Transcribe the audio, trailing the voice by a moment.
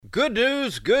Good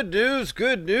news, good news,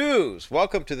 good news.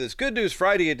 Welcome to this Good News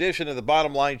Friday edition of the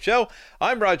Bottom Line Show.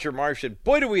 I'm Roger Marsh, and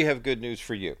boy, do we have good news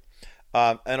for you.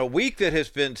 And a week that has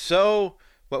been so,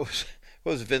 what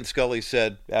was Vin Scully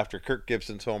said after Kirk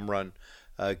Gibson's home run,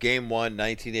 Game 1,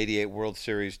 1988 World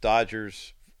Series,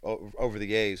 Dodgers over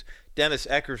the A's. Dennis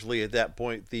Eckersley at that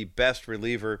point, the best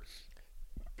reliever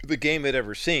the game had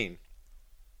ever seen.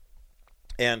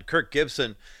 And Kirk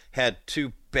Gibson had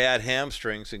two bad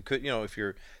hamstrings and could, if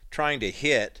you're trying to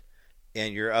hit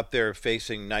and you're up there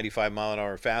facing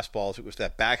 95-mile-an-hour fastballs, it was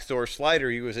that backdoor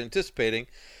slider he was anticipating,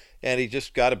 and he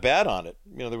just got a bat on it.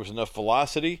 There was enough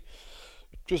velocity,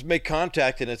 just make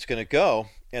contact and it's going to go.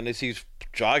 And as he's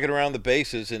jogging around the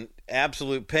bases in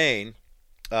absolute pain,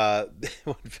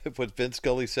 what Vin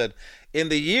Scully said, in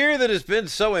the year that has been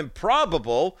so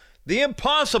improbable, the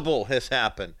impossible has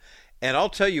happened. And I'll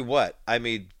tell you what,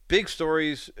 big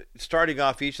stories starting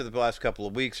off each of the last couple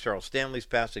of weeks. Charles Stanley's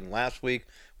passing last week.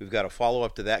 We've got a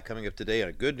follow-up to that coming up today, and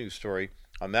a good news story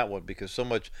on that one because so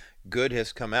much good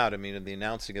has come out. In the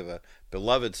announcing of a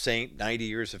beloved saint, 90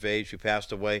 years of age, who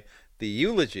passed away, the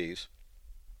eulogies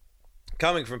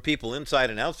coming from people inside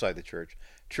and outside the church,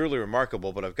 truly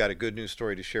remarkable. But I've got a good news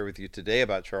story to share with you today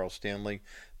about Charles Stanley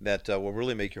that will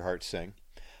really make your heart sing.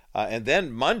 And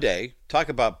then Monday, talk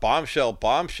about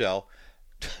bombshell.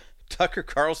 Tucker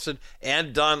Carlson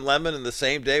and Don Lemon in the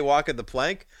same day walking the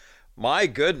plank. My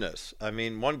goodness.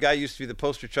 One guy used to be the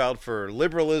poster child for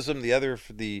liberalism, the other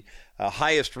for the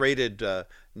highest rated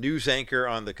news anchor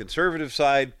on the conservative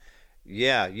side.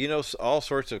 Yeah, all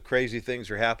sorts of crazy things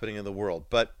are happening in the world.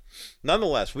 But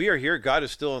nonetheless, we are here. God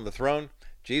is still on the throne.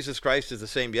 Jesus Christ is the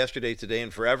same yesterday, today,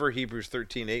 and forever, Hebrews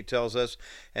 13:8 tells us.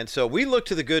 And so we look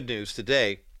to the good news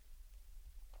today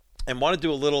and want to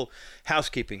do a little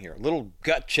housekeeping here, a little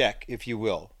gut check, if you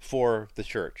will, for the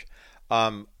church.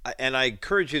 And I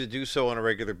encourage you to do so on a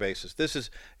regular basis. This is,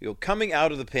 coming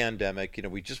out of the pandemic,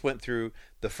 we just went through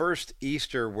the first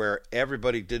Easter where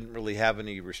everybody didn't really have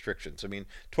any restrictions.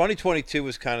 2022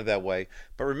 was kind of that way.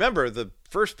 But remember, the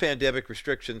first pandemic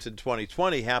restrictions in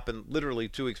 2020 happened literally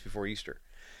 2 weeks before Easter.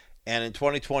 And in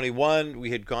 2021, we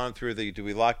had gone through the do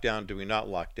we lock down, do we not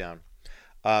lock down?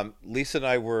 Lisa and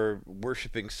I were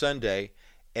worshiping Sunday,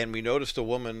 and we noticed a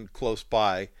woman close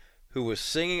by who was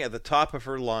singing at the top of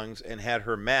her lungs and had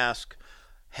her mask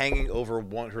hanging over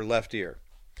her left ear.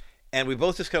 And we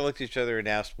both just kind of looked at each other and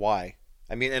asked why.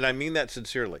 And I mean that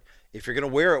sincerely. If you're going to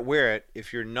wear it, wear it.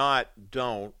 If you're not,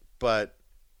 don't. But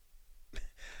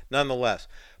nonetheless.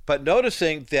 But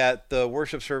noticing that the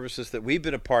worship services that we've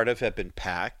been a part of have been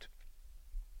packed.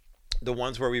 The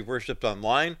ones where we've worshiped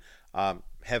online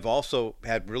have also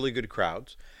had really good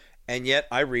crowds, and yet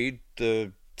I read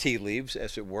the tea leaves,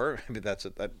 as it were. That's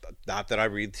not that I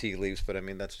read tea leaves, but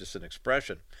that's just an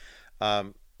expression.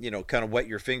 Kind of wet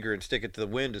your finger and stick it to the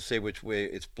wind to say which way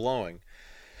it's blowing.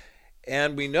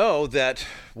 And we know that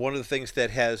one of the things that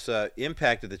has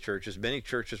impacted the churches, many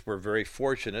churches were very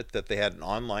fortunate that they had an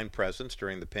online presence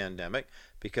during the pandemic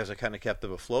because it kind of kept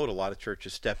them afloat. A lot of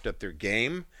churches stepped up their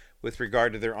game with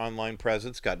regard to their online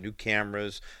presence, got new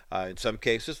cameras. In some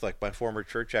cases, like my former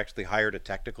church, actually hired a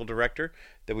technical director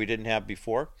that we didn't have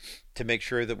before to make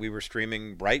sure that we were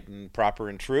streaming right and proper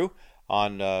and true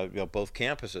on both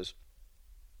campuses.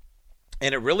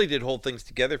 And it really did hold things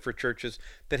together for churches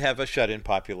that have a shut-in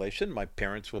population. My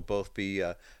parents will both be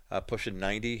pushing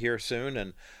 90 here soon,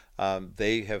 and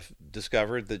they have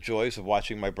discovered the joys of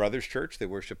watching my brother's church. They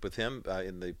worship with him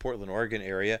in the Portland, Oregon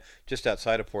area, just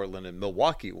outside of Portland in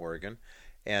Milwaukee, Oregon.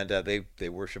 And they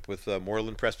worship with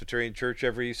Moreland Presbyterian Church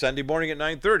every Sunday morning at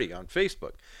 9:30 on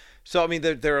Facebook. So,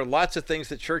 there are lots of things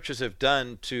that churches have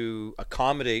done to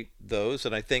accommodate those.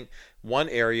 And I think one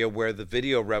area where the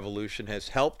video revolution has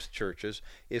helped churches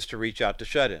is to reach out to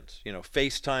shut-ins.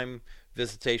 FaceTime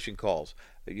visitation calls.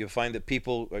 You'll find that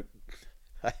people...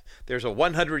 There's a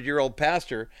 100-year-old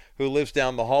pastor who lives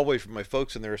down the hallway from my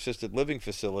folks in their assisted living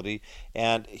facility,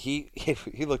 and he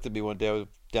looked at me one day. I was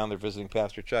down there visiting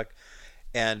Pastor Chuck,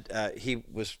 and he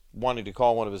was wanting to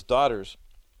call one of his daughters,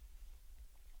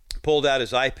 pulled out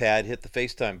his iPad, hit the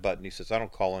FaceTime button. He says, I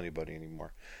don't call anybody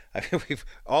anymore.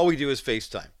 All we do is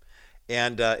FaceTime.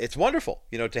 And it's wonderful,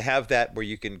 to have that where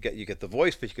you get the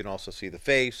voice, but you can also see the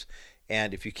face.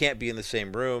 And if you can't be in the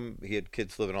same room, he had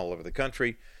kids living all over the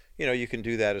country, you can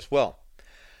do that as well.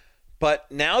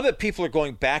 But now that people are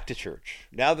going back to church,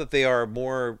 now that they are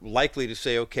more likely to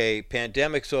say, okay,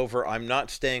 pandemic's over, I'm not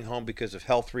staying home because of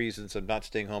health reasons, I'm not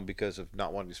staying home because of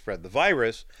not wanting to spread the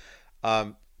virus,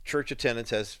 church attendance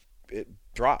has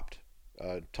dropped.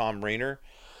 Tom Rayner,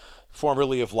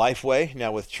 formerly of Lifeway,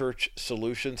 now with Church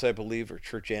Solutions, I believe, or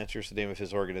Church Answers, the name of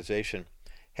his organization,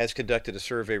 has conducted a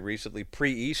survey recently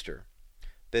pre-Easter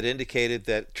that indicated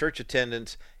that church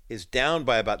attendance is down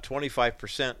by about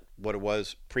 25% what it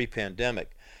was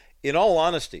pre-pandemic. In all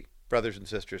honesty, brothers and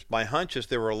sisters, my hunch is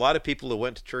there were a lot of people who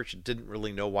went to church and didn't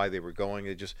really know why they were going.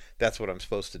 They just, that's what I'm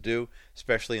supposed to do,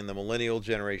 especially in the millennial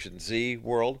Generation Z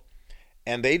world.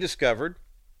 And they discovered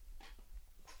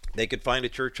they could find a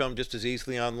church home just as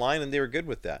easily online, and they were good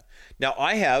with that. Now,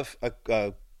 I have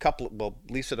a couple, well,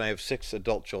 Lisa and I have 6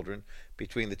 adult children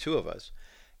between the two of us.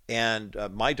 And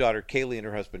my daughter, Kaylee, and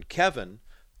her husband, Kevin,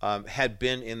 had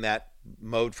been in that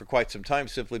mode for quite some time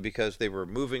simply because they were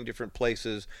moving different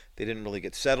places. They didn't really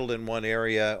get settled in one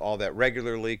area all that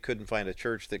regularly, couldn't find a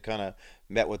church that kind of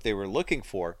met what they were looking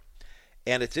for.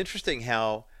 And it's interesting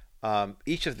how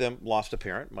each of them lost a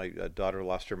parent. My daughter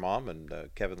lost her mom, and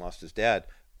Kevin lost his dad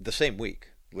the same week.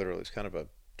 Literally, it's kind of a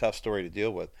tough story to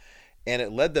deal with. And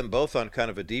it led them both on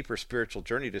kind of a deeper spiritual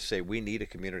journey to say, we need a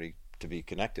community to be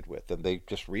connected with. And they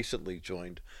just recently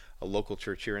joined a local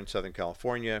church here in Southern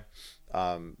California.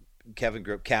 Kevin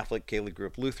grew up Catholic, Kaylee grew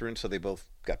up Lutheran, so they both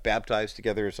got baptized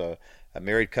together as a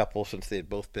married couple since they had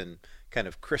both been kind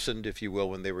of christened, if you will,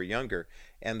 when they were younger.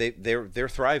 And they're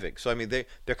thriving. So I mean,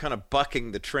 they're kind of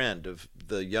bucking the trend of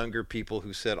the younger people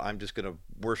who said, I'm just going to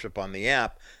worship on the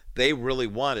app. They really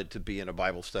wanted to be in a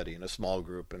Bible study in a small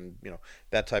group and, you know,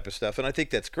 that type of stuff. And I think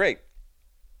that's great.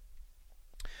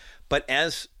 But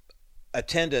as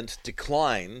attendance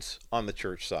declines on the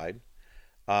church side,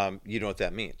 you know what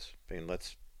that means. I mean,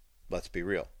 let's be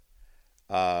real.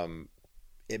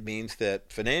 It means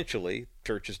that financially,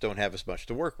 churches don't have as much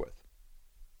to work with.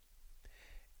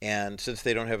 And since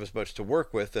they don't have as much to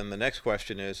work with, then the next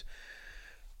question is,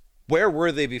 where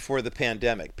were they before the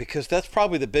pandemic? Because that's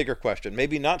probably the bigger question.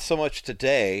 Maybe not so much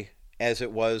today as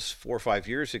it was 4 or 5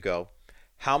 years ago.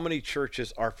 How many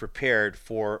churches are prepared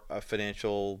for a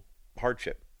financial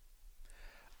hardship?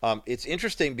 It's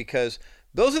interesting because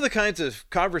those are the kinds of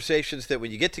conversations that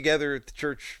when you get together at the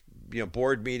church, you know,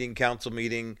 board meeting, council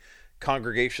meeting,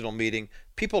 congregational meeting,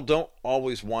 people don't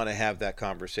always want to have that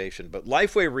conversation. But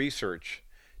Lifeway Research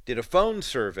did a phone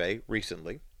survey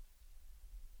recently,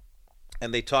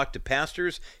 and they talked to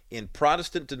pastors in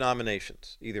Protestant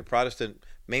denominations, either Protestant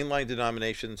mainline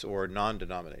denominations or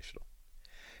non-denominational.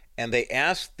 And they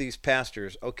asked these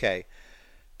pastors, okay,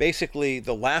 basically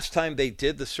the last time they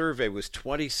did the survey was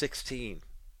 2016.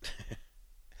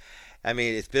 I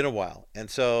mean, it's been a while.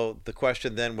 And so the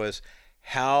question then was,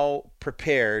 how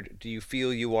prepared do you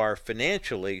feel you are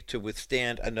financially to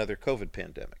withstand another COVID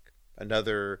pandemic,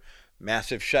 another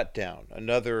massive shutdown,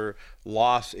 another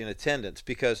loss in attendance?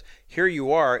 Because here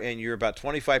you are and you're about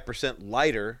 25%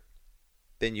 lighter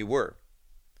than you were.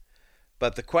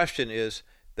 But the question is,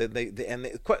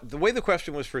 the way the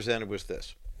question was presented was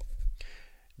this: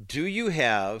 do you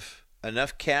have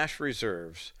enough cash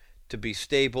reserves to be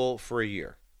stable for a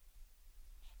year?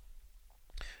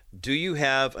 Do you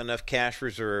have enough cash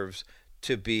reserves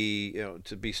to be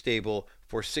stable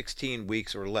for 16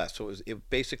 weeks or less? So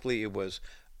it was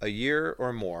a year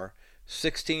or more,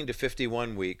 16 to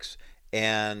 51 weeks,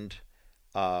 and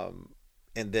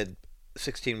then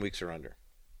 16 weeks or under.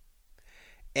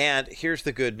 And here's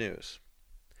the good news.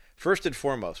 First and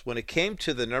foremost, when it came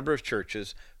to the number of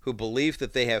churches who believe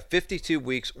that they have 52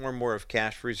 weeks or more of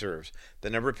cash reserves, the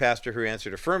number of pastors who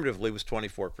answered affirmatively was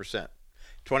 24%.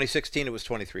 2016, it was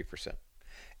 23%.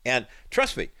 And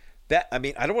trust me, I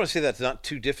don't want to say that's not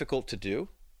too difficult to do,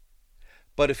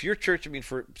 but if your church,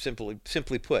 for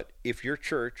simply put, if your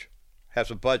church has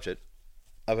a budget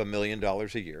of $1 million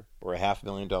a year or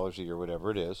 $500,000 a year, whatever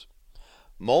it is,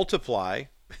 multiply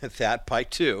that by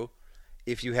 2.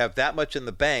 If you have that much in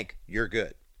the bank, you're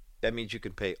good. That means you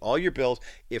can pay all your bills.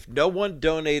 If no one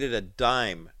donated a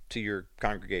dime to your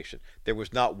congregation, there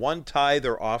was not one tithe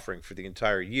or offering for the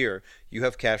entire year, you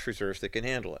have cash reserves that can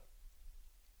handle it.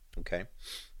 Okay?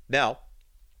 Now,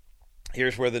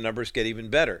 here's where the numbers get even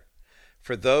better.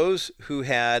 For those who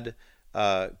had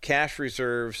cash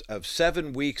reserves of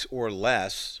 7 weeks or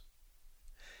less,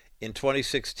 in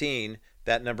 2016,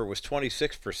 that number was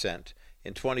 26%.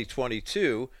 In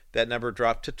 2022, that number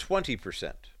dropped to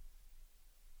 20%.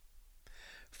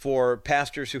 For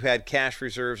pastors who had cash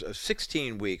reserves of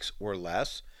 16 weeks or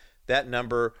less, that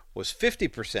number was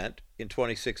 50% in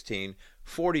 2016,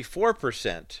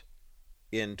 44%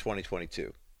 in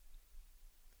 2022.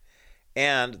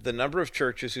 And the number of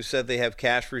churches who said they have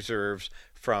cash reserves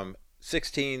from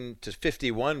 16 to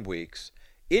 51 weeks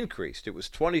increased. It was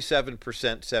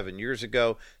 27% 7 years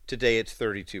ago. Today it's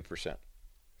 32%.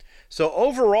 So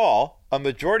overall, a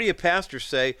majority of pastors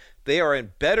say they are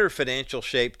in better financial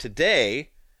shape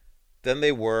today than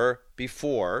they were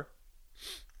before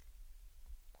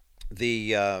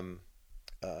the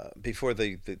before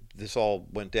this all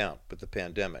went down with the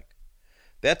pandemic.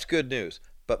 That's good news.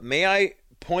 But may I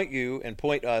point you and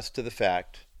point us to the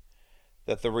fact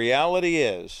that the reality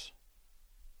is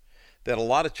that a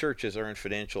lot of churches are in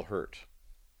financial hurt.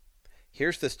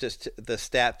 Here's the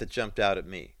stat that jumped out at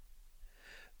me.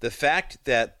 The fact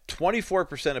that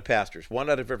 24% of pastors, one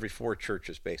out of every four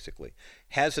churches basically,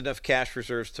 has enough cash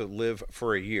reserves to live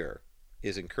for a year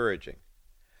is encouraging.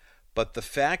 But the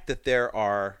fact that there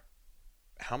are,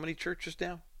 how many churches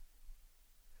now?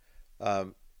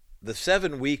 The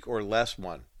 7-week or less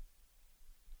one.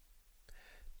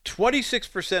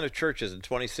 26% of churches in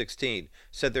 2016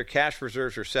 said their cash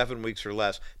reserves are 7 weeks or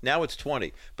less. Now it's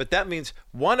 20. But that means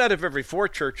one out of every four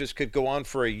churches could go on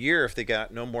for a year if they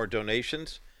got no more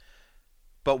donations.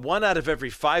 But one out of every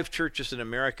five churches in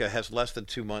America has less than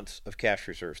 2 months of cash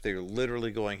reserves. They're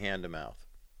literally going hand to mouth.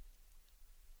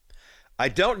 I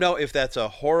don't know if that's a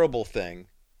horrible thing,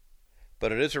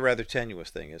 but it is a rather tenuous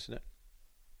thing, isn't it?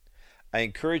 I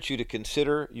encourage you to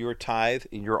consider your tithe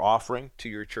in your offering to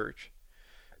your church.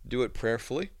 Do it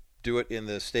prayerfully. Do it in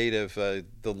the state of the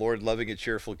Lord loving a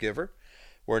cheerful giver.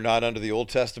 We're not under the Old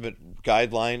Testament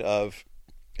guideline of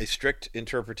a strict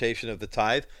interpretation of the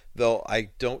tithe, though I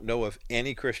don't know of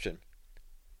any Christian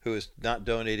who is not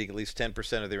donating at least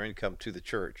 10% of their income to the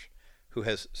church who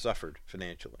has suffered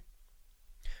financially.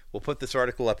 We'll put this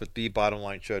article up at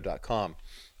thebottomlineshow.com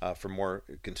for more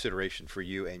consideration for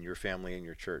you and your family and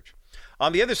your church.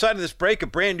 On the other side of this break, a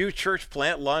brand new church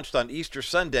plant launched on Easter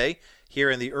Sunday here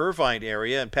in the Irvine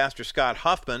area, and Pastor Scott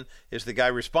Huffman is the guy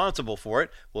responsible for it.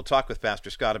 We'll talk with Pastor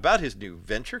Scott about his new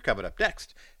venture coming up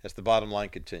next as The Bottom Line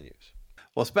continues.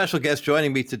 Well, special guest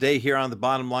joining me today here on The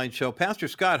Bottom Line Show, Pastor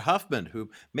Scott Huffman, who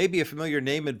may be a familiar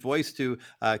name and voice to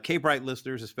K-Bright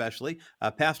listeners especially,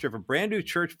 pastor of a brand new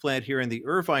church plant here in the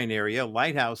Irvine area,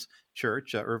 Lighthouse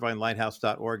Church.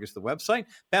 IrvineLighthouse.org is the website.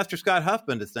 Pastor Scott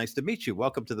Huffman, it's nice to meet you.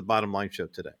 Welcome to The Bottom Line Show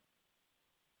today.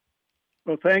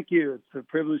 Well, thank you. It's a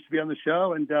privilege to be on the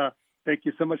show, and thank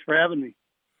you so much for having me.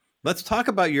 Let's talk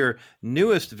about your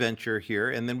newest venture here,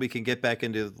 and then we can get back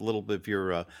into a little bit of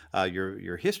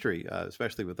your history,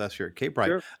 especially with us here at K-Bright.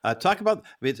 Sure. Talk about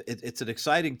it's an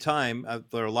exciting time.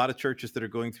 There are a lot of churches that are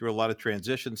going through a lot of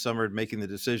transition. Some are making the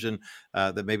decision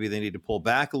that maybe they need to pull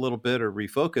back a little bit or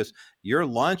refocus. You're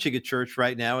launching a church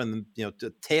right now, in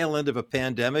the tail end of a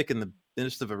pandemic and the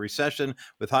midst of a recession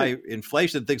with high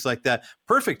inflation and things like that.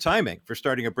 Perfect timing for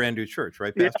starting a brand new church,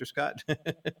 right, Pastor Scott?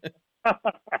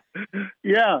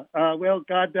 Yeah. Well,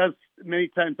 God does many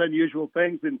times unusual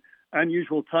things in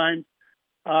unusual times.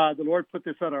 The Lord put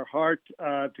this on our heart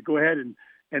to go ahead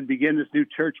and begin this new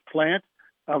church plant.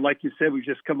 Like you said, we've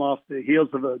just come off the heels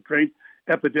of a great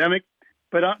epidemic.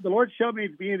 But the Lord showed me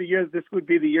at the beginning of the year this would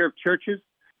be the year of churches,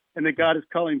 and that God is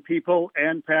calling people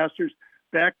and pastors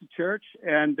back to church,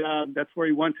 and that's where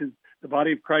He wants the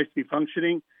body of Christ to be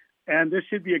functioning. And this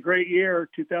should be a great year,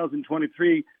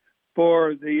 2023,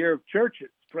 for the year of churches.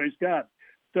 Praise God.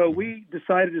 So we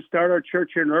decided to start our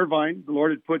church here in Irvine. The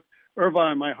Lord had put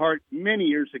Irvine on my heart many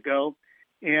years ago,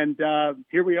 and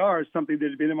here we are, something that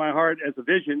had been in my heart as a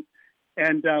vision.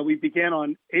 And we began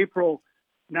on April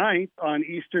 9th on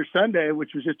Easter Sunday,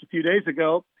 which was just a few days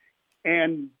ago,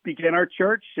 and began our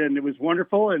church, and it was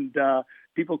wonderful. And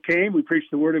people came, we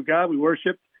preached the Word of God, we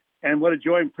worshiped, and what a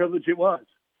joy and privilege it was.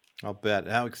 I'll bet.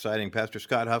 How exciting. Pastor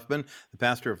Scott Huffman, the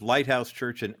pastor of Lighthouse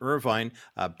Church in Irvine,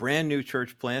 a brand new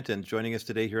church plant, and joining us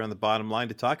today here on The Bottom Line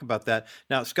to talk about that.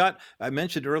 Now, Scott, I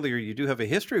mentioned earlier you do have a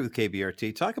history with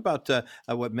KBRT. Talk about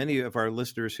what many of our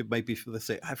listeners who might be, let's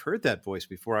say, I've heard that voice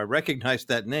before, I recognize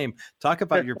that name. Talk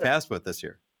about your past with us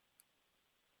here.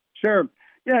 Sure.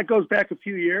 Yeah, it goes back a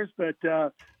few years, but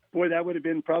boy, that would have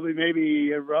been probably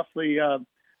maybe roughly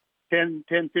 10,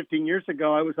 15 years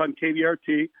ago. I was on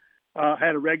KBRT.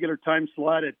 Had a regular time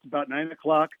slot at about 9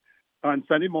 o'clock on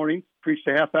Sunday mornings, preached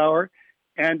a half hour,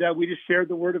 and we just shared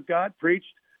the Word of God, preached.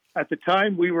 At the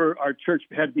time, our church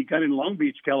had begun in Long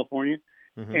Beach, California,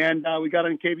 and we got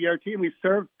on KBRT, and we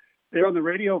served there on the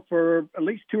radio for at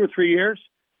least 2 or 3 years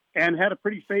and had a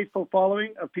pretty faithful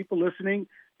following of people listening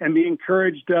and being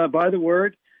encouraged by the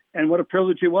Word, and what a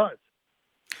privilege it was.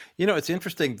 It's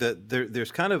interesting that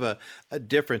there's kind of a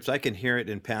difference. I can hear it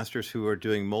in pastors who are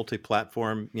doing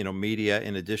multi-platform, media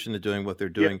in addition to doing what they're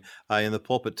doing in the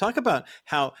pulpit. Talk about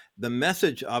how the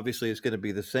message obviously is going to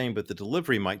be the same, but the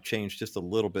delivery might change just a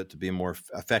little bit to be more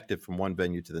effective from one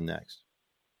venue to the next.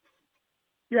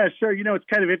 Yeah, sure. It's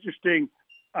kind of interesting.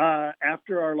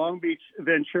 After our Long Beach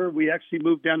venture, we actually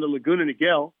moved down to Laguna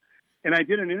Niguel, and I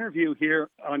did an interview here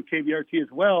on KBRT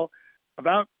as well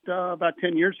about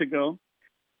 10 years ago.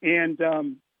 And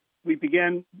we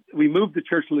moved the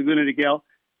church to Laguna de Gale,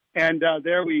 and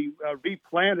there we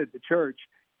replanted the church.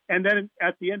 And then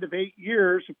at the end of 8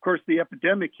 years, of course, the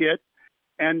epidemic hit,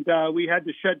 and we had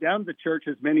to shut down the church,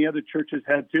 as many other churches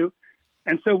had to.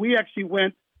 And so we actually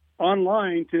went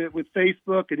online with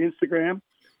Facebook and Instagram,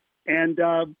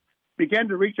 and began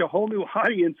to reach a whole new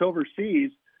audience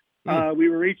overseas. We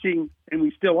were reaching, and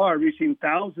we still are reaching,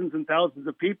 thousands and thousands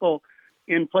of people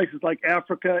in places like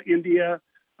Africa, India,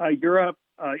 Europe,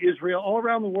 Israel, all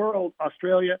around the world,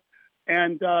 Australia.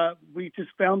 And we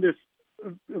just found this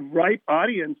ripe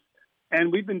audience.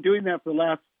 And we've been doing that for the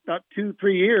last about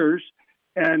 2-3 years.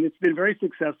 And it's been very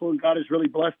successful. And God has really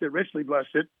blessed it, richly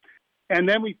blessed it. And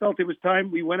then we felt it was time.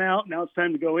 We went out. Now it's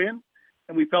time to go in.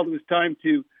 And we felt it was time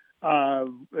to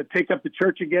take up the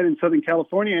church again in Southern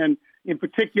California, and in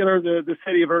particular, the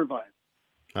city of Irvine.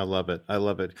 I love it. I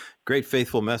love it. Great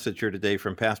faithful message here today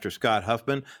from Pastor Scott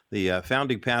Huffman, the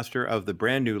founding pastor of the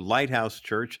brand new Lighthouse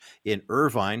Church in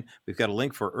Irvine. We've got a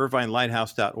link for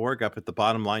irvinelighthouse.org up at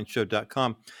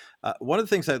thebottomlineshow.com. One of the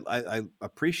things I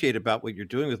appreciate about what you're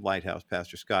doing with Lighthouse,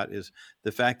 Pastor Scott, is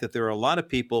the fact that there are a lot of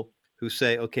people who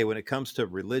say, okay, when it comes to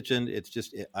religion, it's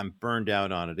just, I'm burned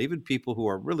out on it. Even people who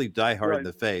are really diehard in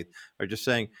the faith are just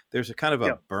saying there's a kind of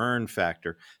a burn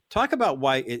factor. Talk about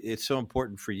why it's so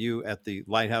important for you at the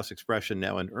Lighthouse Expression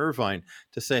now in Irvine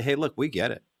to say, hey, look, we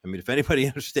get it. I mean, if anybody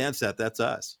understands that, that's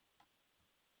us.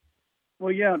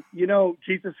 Well, yeah,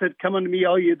 Jesus said, come unto me,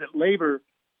 all you that labor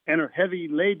and are heavy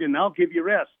laden, and I'll give you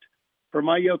rest. For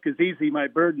my yoke is easy, my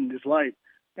burden is light.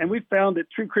 And we've found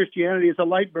that true Christianity is a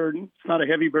light burden. It's not a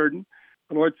heavy burden.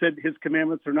 The Lord said his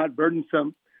commandments are not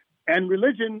burdensome. And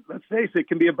religion, let's face it,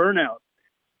 can be a burnout.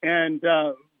 And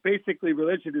basically,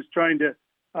 religion is trying to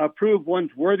prove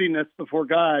one's worthiness before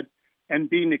God and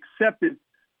being accepted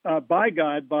by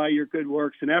God by your good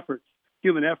works and efforts,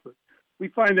 human effort. We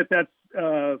find that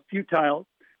that's futile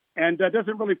and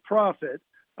doesn't really profit,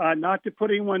 not to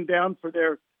put anyone down for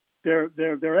their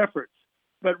efforts.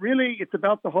 But really, it's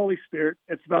about the Holy Spirit.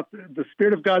 It's about the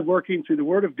Spirit of God working through the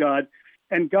Word of God,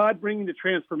 and God bringing the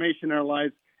transformation in our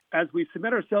lives as we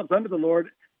submit ourselves unto the Lord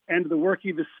and to the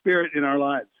working of His Spirit in our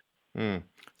lives.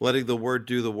 Letting the Word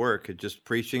do the work, and just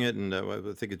preaching it. And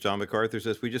I think John MacArthur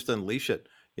says we just unleash it.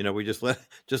 We just let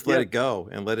it go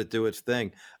and let it do its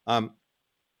thing.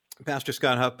 Pastor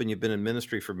Scott Huffman, you've been in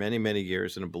ministry for many, many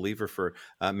years and a believer for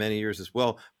many years as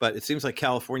well. But it seems like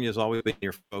California has always been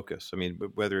your focus. I mean,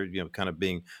 whether, kind of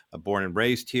being born and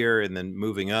raised here and then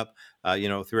moving up,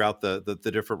 throughout the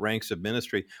different ranks of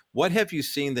ministry. What have you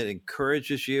seen that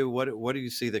encourages you? What do you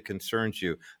see that concerns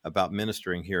you about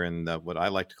ministering here in what I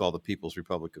like to call the People's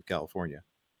Republic of California?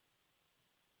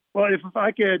 Well, if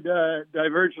I could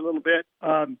diverge a little bit,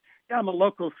 I'm a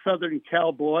local Southern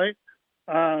Cal boy.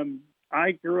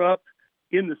 I grew up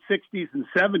in the 60s and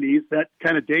 70s. That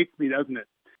kind of dates me, doesn't it?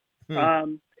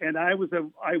 And I was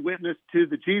an eyewitness to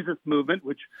the Jesus movement,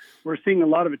 which we're seeing a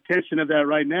lot of attention of that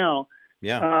right now.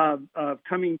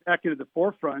 Coming back into the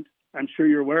forefront. I'm sure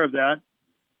you're aware of that.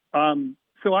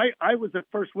 So I was a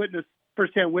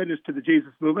firsthand witness to the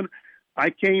Jesus movement. I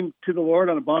came to the Lord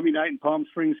on a balmy night in Palm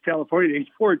Springs, California, at age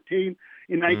 14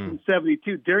 in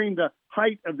 1972, during the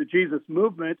height of the Jesus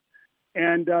movement.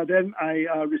 And then I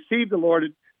received the Lord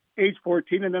at age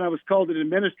 14, and then I was called into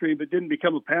ministry, but didn't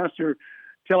become a pastor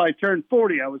till I turned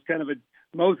 40. I was kind of a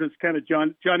Moses, kind of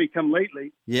Johnny come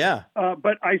lately. Yeah.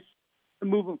 But I saw the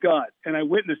move of God, and I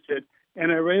witnessed it,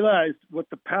 and I realized what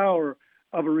the power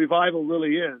of a revival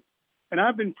really is. And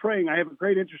I've been praying. I have a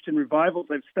great interest in revivals.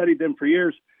 I've studied them for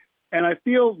years, and I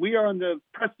feel we are on the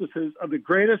precipices of the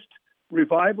greatest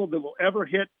revival that will ever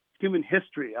hit human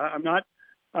history. I'm not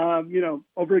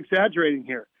over-exaggerating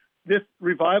here. This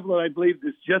revival that I believe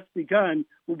has just begun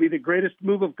will be the greatest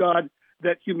move of God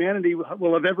that humanity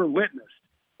will have ever witnessed.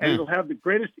 And it'll have the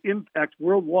greatest impact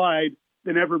worldwide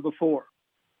than ever before.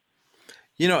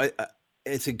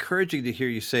 It's encouraging to hear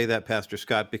you say that, Pastor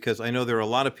Scott, because I know there are a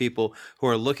lot of people who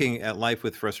are looking at life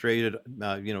with frustrated,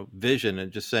 vision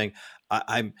and just saying,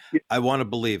 I want to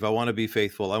believe, I want to be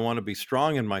faithful, I want to be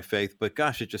strong in my faith. But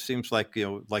gosh, it just seems like,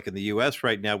 like in the U.S.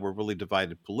 right now, we're really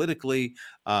divided politically,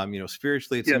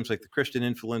 spiritually. It seems like the Christian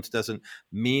influence doesn't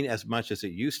mean as much as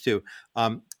it used to.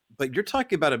 But you're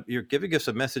talking about, you're giving us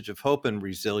a message of hope and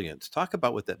resilience. Talk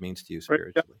about what that means to you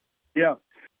spiritually. Yeah.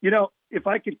 If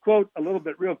I could quote a little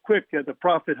bit real quick, the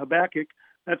prophet Habakkuk,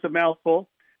 that's a mouthful.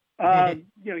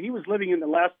 He was living in the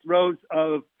last throes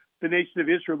of the nation of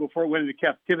Israel before it went into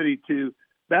captivity to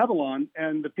Babylon,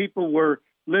 and the people were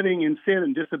living in sin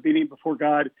and disobedient before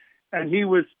God, and he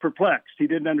was perplexed. He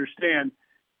didn't understand.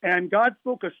 And God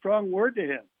spoke a strong word to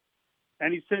him.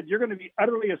 And he said, you're going to be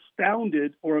utterly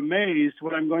astounded or amazed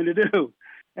what I'm going to do.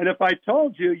 And if I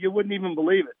told you, you wouldn't even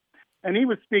believe it. And he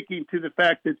was speaking to the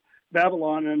fact that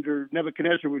Babylon under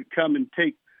Nebuchadnezzar would come and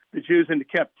take the Jews into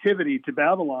captivity to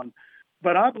Babylon.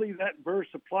 But I believe that verse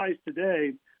applies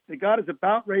today, that God is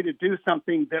about ready to do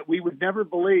something that we would never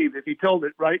believe if he told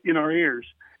it right in our ears,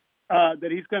 that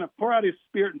he's going to pour out his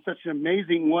Spirit in such an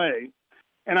amazing way.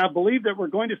 And I believe that we're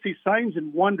going to see signs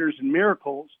and wonders and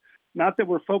miracles, not that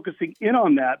we're focusing in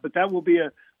on that, but that will be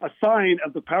a sign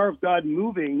of the power of God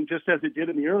moving just as it did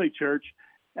in the early church.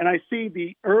 And I see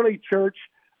the early church,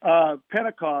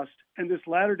 Pentecost, and this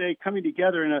latter day coming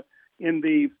together in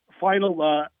the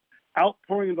final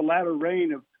outpouring of the latter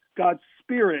rain of God's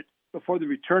Spirit before the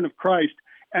return of Christ.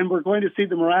 And we're going to see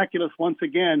the miraculous once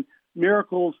again,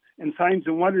 miracles and signs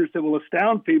and wonders that will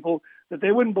astound people that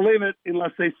they wouldn't believe it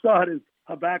unless they saw it, as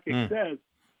Habakkuk says.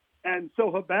 And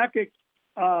so Habakkuk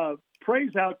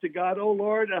prays out to God, oh,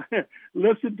 Lord,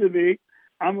 listen to me.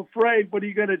 I'm afraid. What are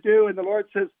you going to do? And the Lord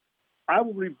says, I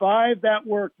will revive that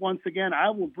work once again.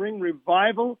 I will bring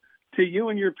revival to you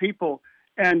and your people.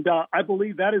 And I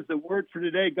believe that is the word for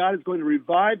today. God is going to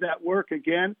revive that work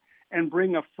again and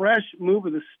bring a fresh move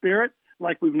of the Spirit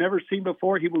like we've never seen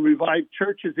before. He will revive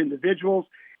churches, individuals,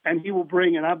 and he will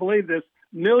bring, and I believe this,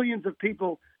 millions of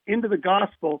people into the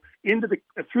gospel,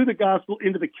 through the gospel,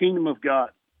 into the kingdom of God.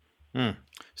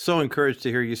 So encouraged to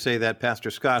hear you say that.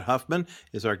 Pastor Scott Huffman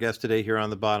is our guest today here on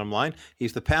The Bottom Line.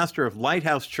 He's the pastor of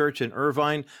Lighthouse Church in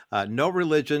Irvine. No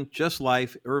religion, just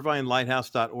life.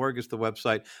 IrvineLighthouse.org is the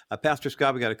website. Pastor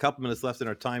Scott, we got a couple minutes left in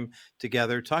our time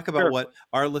together. Talk about what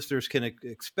our listeners can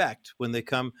expect when they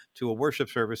come to a worship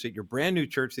service at your brand new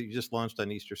church that you just launched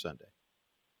on Easter Sunday.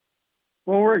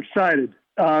 Well, we're excited.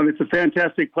 It's a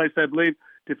fantastic place, I believe,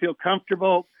 to feel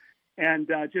comfortable and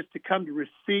just to come to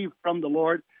receive from the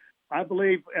Lord. I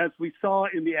believe, as we saw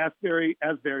in the Asbury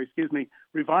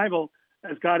revival,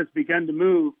 as God has begun to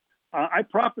move, I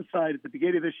prophesied at the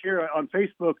beginning of this year on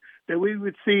Facebook that we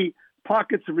would see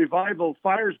pockets of revival,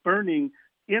 fires burning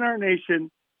in our nation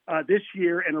this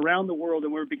year and around the world,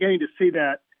 and we're beginning to see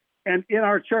that. And in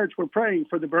our church, we're praying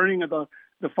for the burning of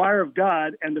the fire of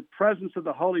God and the presence of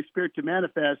the Holy Spirit to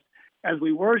manifest as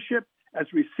we worship, as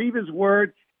we receive his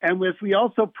word, and as we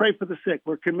also pray for the sick.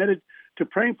 We're committed to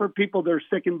praying for people that are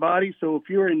sick in body. So if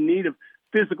you're in need of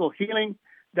physical healing,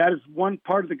 that is one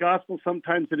part of the gospel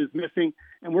sometimes that is missing.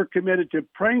 And we're committed to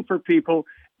praying for people,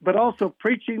 but also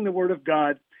preaching the word of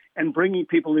God and bringing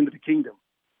people into the kingdom.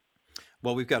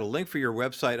 Well, we've got a link for your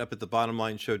website up at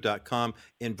thebottomlineshow.com.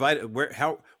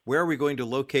 Where are we going to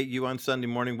locate you on Sunday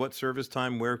morning? What service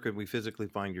time? Where could we physically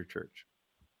find your church?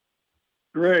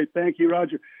 Great. Thank you,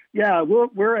 Roger. Yeah,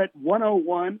 we're at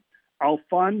 101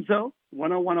 Alfonso,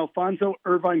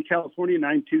 Irvine, California,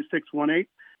 92618.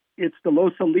 It's the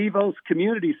Los Olivos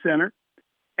Community Center,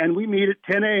 and we meet at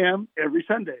 10 a.m. every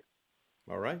Sunday.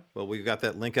 All right. Well, we've got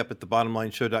that link up at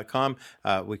thebottomlineshow.com.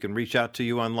 We can reach out to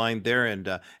you online there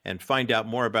and find out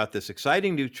more about this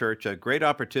exciting new church. A great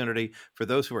opportunity for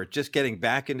those who are just getting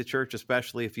back into church,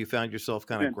 especially if you found yourself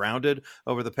kind of grounded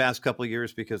over the past couple of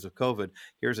years because of COVID.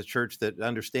 Here's a church that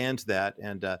understands that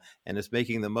and is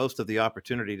making the most of the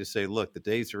opportunity to say, look, the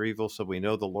days are evil, so we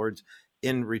know the Lord's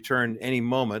in return any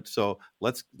moment. So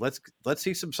let's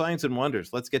see some signs and wonders.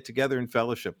 Let's get together in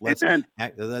fellowship. Let's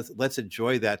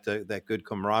enjoy that good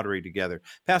camaraderie together.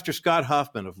 Pastor Scott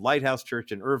Huffman of Lighthouse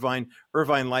Church in Irvine,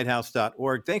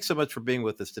 IrvineLighthouse.org. Thanks so much for being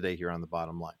with us today here on The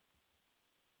Bottom Line.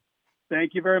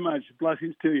 Thank you very much.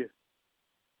 Blessings to you.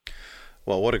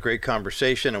 Well, what a great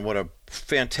conversation and what a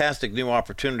fantastic new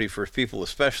opportunity for people,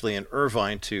 especially in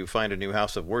Irvine, to find a new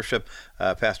house of worship.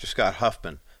 Pastor Scott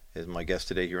Huffman is my guest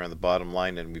today here on The Bottom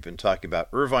Line, and we've been talking about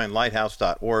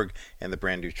IrvineLighthouse.org and the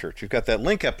brand new church. We've got that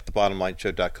link up at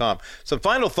thebottomlineshow.com. Some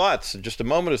final thoughts in just a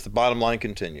moment as The Bottom Line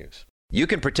continues. You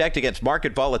can protect against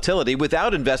market volatility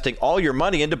without investing all your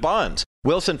money into bonds.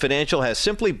 Wilson Financial has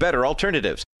simply better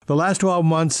alternatives. The last 12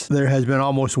 months, there has been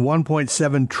almost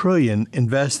 $1.7 trillion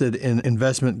invested in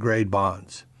investment-grade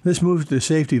bonds. This move to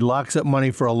safety locks up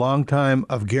money for a long time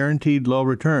of guaranteed low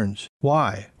returns.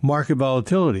 Why? Market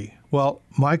volatility. Well,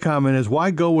 my comment is,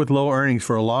 why go with low earnings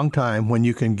for a long time when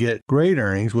you can get great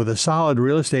earnings with a solid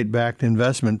real estate-backed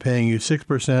investment paying you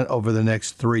 6% over the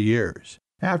next 3 years?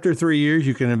 After 3 years,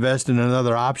 you can invest in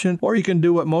another option, or you can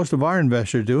do what most of our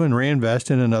investors do and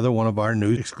reinvest in another one of our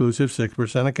new exclusive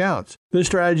 6% accounts. This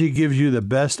strategy gives you the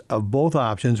best of both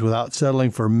options without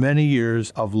settling for many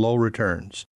years of low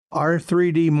returns. Our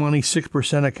 3D Money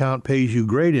 6% account pays you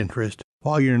great interest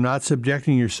while you're not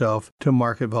subjecting yourself to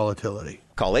market volatility.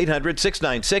 Call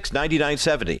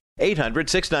 800-696-9970,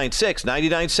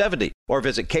 800-696-9970, or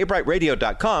visit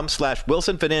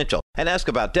kbrightradio.com/Wilson Financial and ask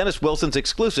about Dennis Wilson's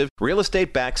exclusive real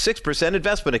estate-backed 6%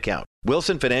 investment account.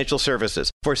 Wilson Financial Services,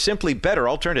 for simply better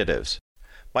alternatives.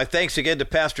 My thanks again to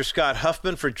Pastor Scott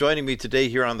Huffman for joining me today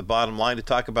here on The Bottom Line to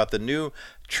talk about the new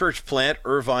church plant,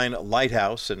 Irvine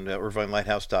Lighthouse, and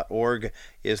irvinelighthouse.org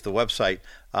is the website.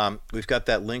 We've got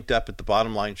that linked up at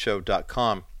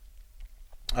thebottomlineshow.com.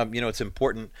 It's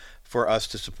important for us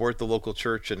to support the local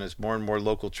church, and as more and more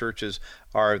local churches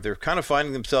they're kind of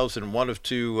finding themselves in one of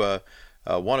two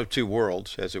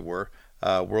worlds, as it were.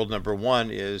 World number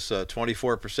one is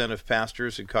 24% of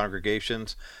pastors and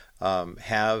congregations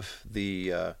have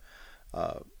the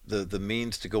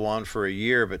means to go on for a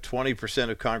year, but 20%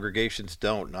 of congregations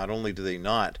don't. Not only do they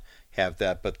not have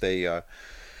that, but they're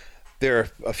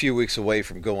a few weeks away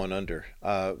from going under.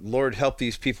 Lord, help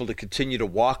these people to continue to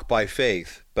walk by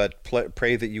faith, but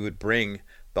pray that you would bring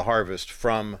the harvest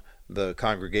from the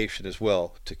congregation as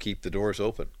well to keep the doors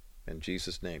open. In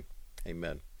Jesus' name,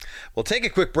 amen. We'll take a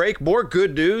quick break. More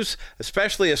good news,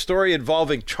 especially a story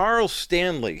involving Charles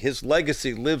Stanley. His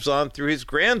legacy lives on through his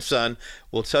grandson.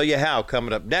 We'll tell you how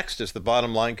coming up next as The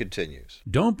Bottom Line continues.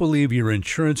 Don't believe your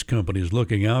insurance company is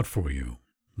looking out for you.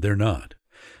 They're not.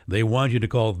 They want you to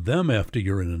call them after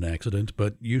you're in an accident,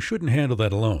 but you shouldn't handle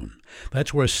that alone.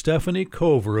 That's where Stephanie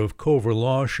Cover of Cover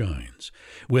Law shines.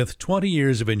 With 20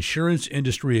 years of insurance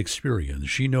industry experience,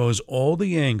 she knows all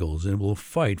the angles and will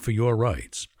fight for your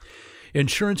rights.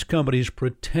 Insurance companies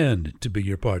pretend to be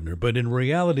your partner, but in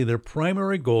reality, their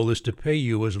primary goal is to pay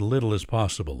you as little as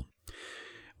possible.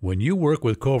 When you work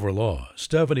with Cover Law,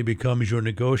 Stephanie becomes your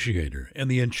negotiator,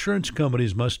 and the insurance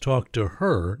companies must talk to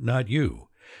her, not you.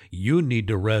 You need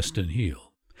to rest and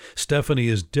heal. Stephanie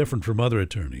is different from other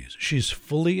attorneys. She's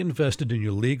fully invested in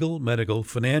your legal, medical,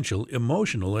 financial,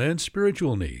 emotional, and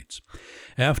spiritual needs.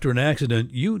 After an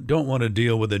accident, you don't want to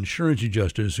deal with insurance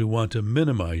adjusters who want to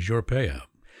minimize your payout.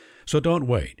 So don't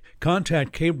wait.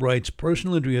 Contact Kay Bright's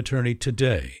personal injury attorney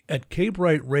today at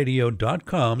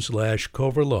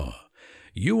kbrightradio.com/coverlaw.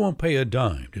 You won't pay a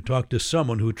dime to talk to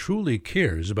someone who truly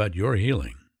cares about your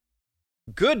healing.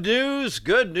 Good news,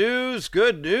 good news,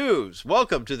 good news.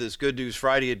 Welcome to this Good News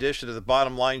Friday edition of The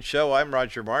Bottom Line Show. I'm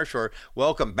Roger Marsh, or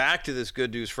welcome back to this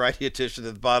Good News Friday edition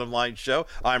of The Bottom Line Show.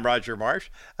 I'm Roger Marsh.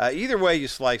 Either way you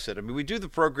slice it. I mean, we do the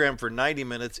program for 90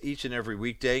 minutes each and every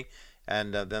weekday.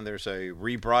 And then there's a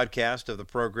rebroadcast of the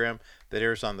program that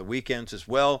airs on the weekends as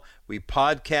well. We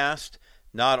podcast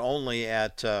not only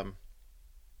do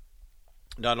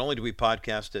we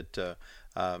podcast at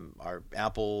our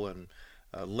Apple and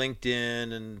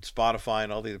LinkedIn and Spotify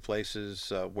and all the other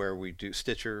places where we do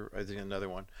Stitcher, I think another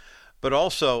one, but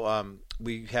also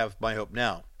we have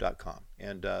myhopenow.com,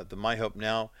 and the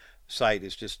MyHopeNow site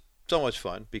is just so much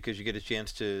fun because you get a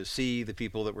chance to see the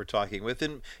people that we're talking with.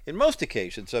 And in most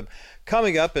occasions,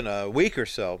 coming up in a week or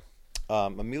so,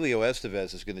 Emilio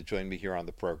Estevez is going to join me here on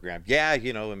the program. Yeah,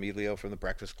 Emilio from the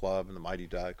Breakfast Club and the Mighty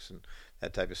Ducks and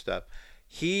that type of stuff.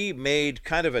 He made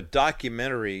kind of a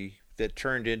documentary that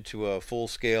turned into a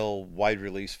full-scale,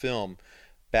 wide-release film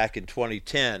back in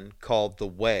 2010 called The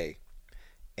Way.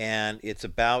 And it's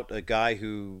about a guy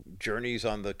who journeys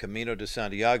on the Camino de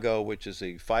Santiago, which is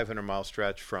a 500-mile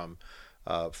stretch from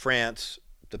France,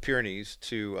 the Pyrenees,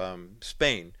 to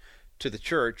Spain, to the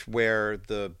church where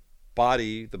the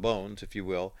body, the bones, if you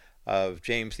will, of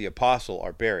James the Apostle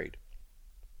are buried.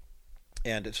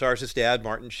 And it stars his dad,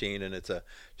 Martin Sheen, and it's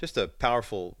just a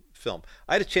powerful film.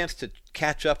 I had a chance to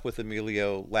catch up with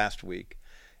Emilio last week,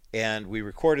 and we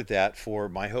recorded that for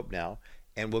My Hope Now.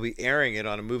 And we'll be airing it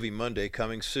on a Movie Monday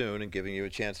coming soon and giving you a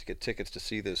chance to get tickets to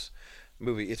see this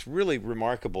movie. It's really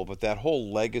remarkable, but that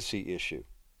whole legacy issue,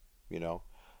 is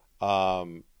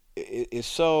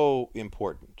so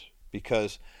important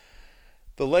because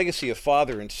the legacy of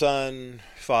father and son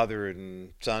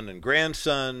and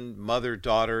grandson, mother,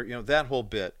 daughter, that whole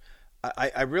bit.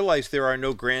 I realize there are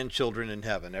no grandchildren in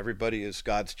heaven. Everybody is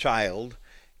God's child,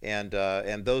 and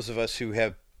those of us who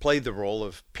have played the role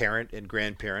of parent and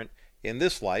grandparent in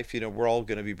this life, we're all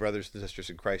going to be brothers and sisters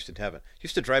in Christ in heaven. It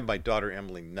used to drive my daughter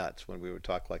Emily nuts when we would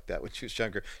talk like that when she was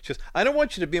younger. She goes, I don't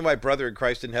want you to be my brother in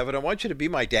Christ in heaven. I want you to be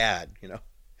my dad,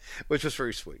 which was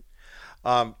very sweet.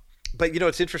 But,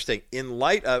 it's interesting. In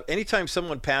light of anytime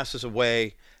someone passes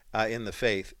away in the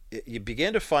faith, you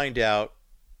begin to find out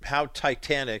how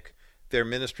titanic their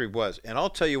ministry was. And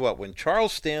I'll tell you what, when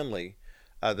Charles Stanley,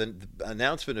 the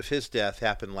announcement of his death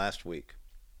happened last week,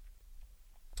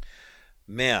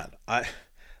 man,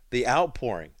 the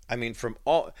outpouring, from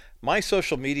all my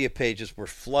social media pages were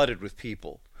flooded with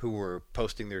people who were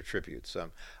posting their tributes.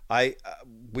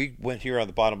 We went here on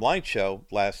the Bottom Line show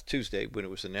last Tuesday when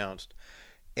it was announced,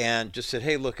 and just said,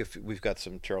 hey, look, if we've got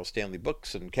some Charles Stanley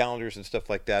books and calendars and stuff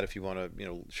like that, if you want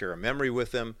to, share a memory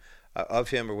with him, of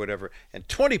him or whatever. And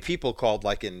 20 people called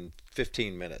like in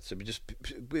 15 minutes. It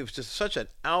was just such an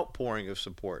outpouring of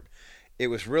support. It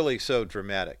was really so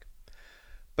dramatic.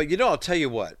 But I'll tell you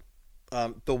what,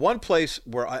 the one place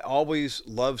where I always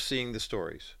love seeing the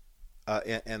stories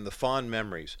and the fond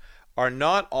memories are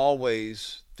not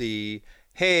always the,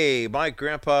 hey, my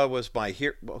grandpa was my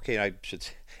hero. Okay, I should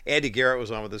say, Andy Garrett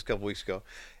was on with us a couple weeks ago.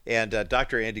 And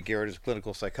Dr. Andy Garrett is a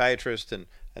clinical psychiatrist and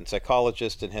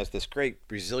psychologist and has this great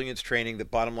resilience training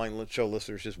that Bottom Line show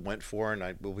listeners just went for. And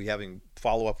I will be having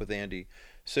follow-up with Andy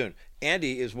soon.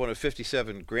 Andy is one of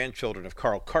 57 grandchildren of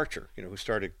Carl Karcher, who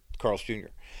started Carl's Jr.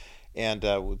 And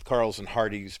with Carl's and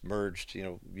Hardy's merged,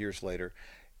 years later.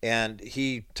 And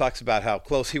he talks about how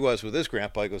close he was with his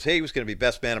grandpa. He goes, hey, he was going to be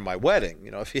best man at my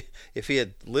wedding. If he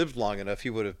had lived long enough, he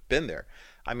would have been there.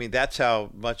 I mean, that's how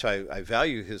much I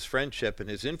value his friendship and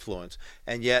his influence.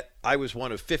 And yet I was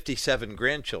one of 57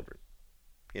 grandchildren,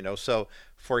 so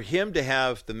for him to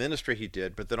have the ministry he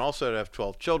did, but then also to have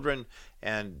 12 children,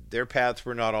 and their paths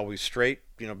were not always straight,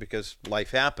 because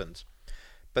life happens.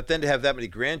 But then to have that many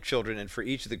grandchildren, and for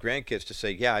each of the grandkids to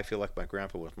say, yeah, I feel like my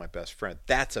grandpa was my best friend.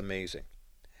 That's amazing.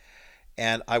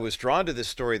 And I was drawn to this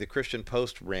story the Christian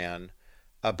Post ran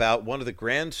about one of the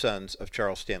grandsons of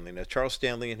Charles Stanley. Now, Charles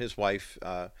Stanley and his wife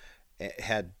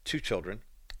had 2 children,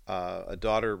 a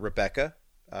daughter, Rebecca,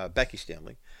 Becky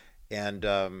Stanley, and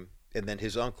then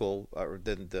his uncle, or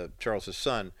then Charles's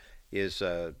son, is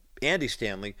Andy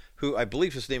Stanley, who I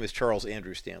believe his name is Charles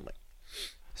Andrew Stanley.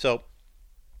 So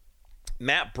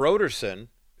Matt Broderson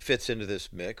fits into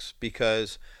this mix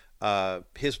because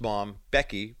his mom,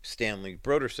 Becky Stanley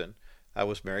Broderson,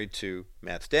 was married to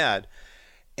Matt's dad.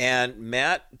 And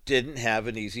Matt didn't have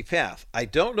an easy path. I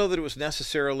don't know that it was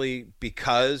necessarily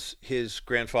because his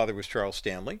grandfather was Charles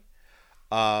Stanley.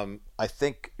 I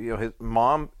think, his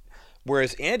mom,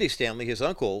 whereas Andy Stanley, his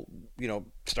uncle,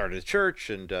 started a church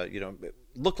and,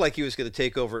 looked like he was going to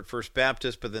take over at First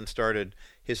Baptist, but then started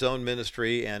his own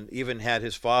ministry and even had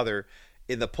his father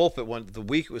in the pulpit the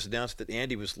week it was announced that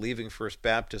Andy was leaving First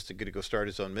Baptist and going to go start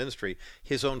his own ministry.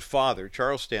 His own father,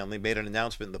 Charles Stanley, made an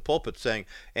announcement in the pulpit saying,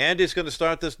 Andy's going to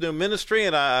start this new ministry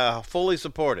and I fully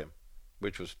support him,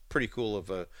 which was pretty cool of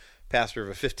a pastor of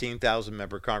a 15,000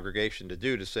 member congregation to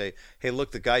do, to say, hey,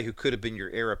 look, the guy who could have been your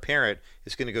heir apparent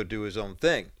is going to go do his own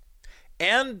thing.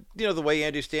 And, the way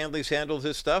Andy Stanley's handled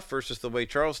his stuff versus the way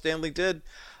Charles Stanley did,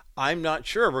 I'm not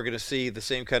sure we're going to see the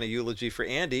same kind of eulogy for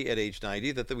Andy at age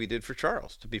 90 that we did for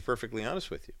Charles, to be perfectly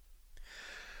honest with you.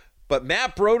 But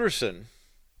Matt Broderson,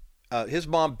 his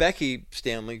mom, Becky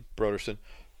Stanley Broderson,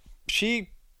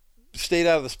 she stayed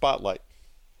out of the spotlight,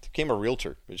 became a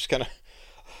realtor. It just kind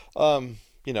of,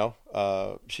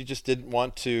 she just didn't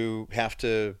want to have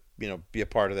to, be a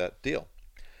part of that deal.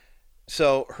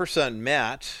 So her son,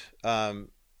 Matt,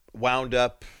 wound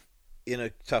up in a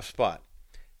tough spot.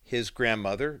 His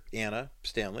grandmother, Anna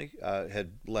Stanley,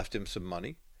 had left him some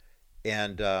money,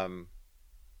 and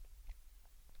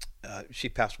she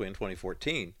passed away in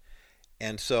 2014.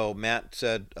 And so Matt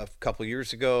said a couple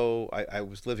years ago, I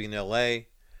was living in L.A.,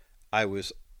 I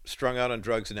was strung out on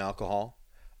drugs and alcohol,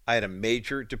 I had a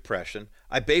major depression,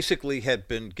 I basically had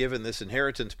been given this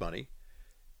inheritance money,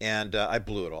 and I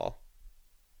blew it all.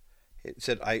 It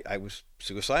said I was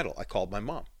suicidal. I called my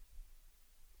mom.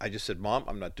 I just said, Mom,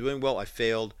 I'm not doing well. I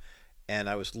failed. And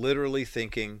I was literally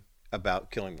thinking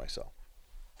about killing myself.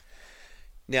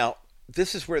 Now,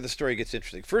 this is where the story gets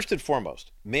interesting. First and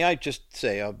foremost, may I just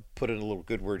say, I'll put in a little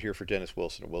good word here for Dennis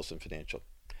Wilson at Wilson Financial.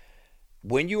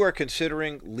 When you are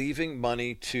considering leaving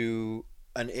money to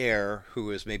an heir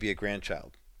who is maybe a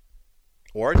grandchild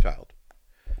or a child,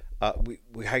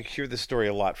 I hear this story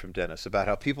a lot from Dennis about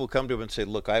how people come to him and say,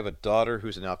 look, I have a daughter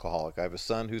who's an alcoholic. I have a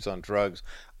son who's on drugs.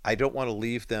 I don't want to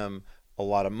leave them a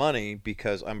lot of money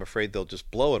because I'm afraid they'll just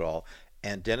blow it all.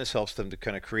 And Dennis helps them to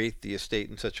kind of create the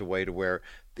estate in such a way to where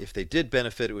if they did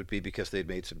benefit, it would be because they'd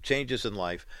made some changes in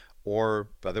life, or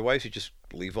otherwise you just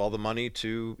leave all the money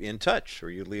to In Touch,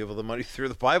 or you leave all the money through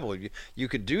the Bible. You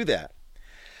could do that.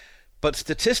 But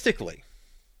statistically,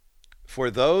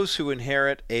 for those who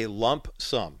inherit a lump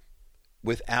sum,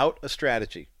 without a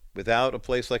strategy, without a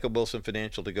place like a Wilson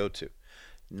Financial to go to,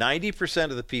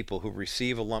 90% of the people who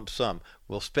receive a lump sum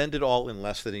will spend it all in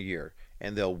less than a year,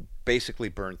 and they'll basically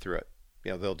burn through it.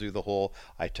 They'll do the whole,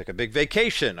 I took a big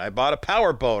vacation, I bought a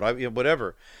power boat,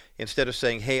 whatever, instead of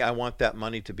saying, hey, I want that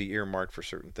money to be earmarked for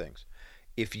certain things.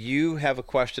 If you have a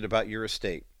question about your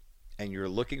estate and you're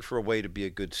looking for a way to be a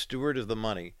good steward of the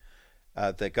money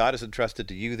that God has entrusted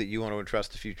to you, that you want to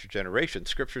entrust to future generations,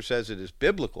 Scripture says it is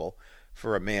biblical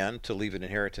for a man to leave an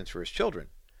inheritance for his children.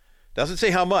 Doesn't say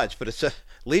how much, but it says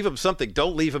leave them something.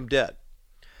 Don't leave them dead.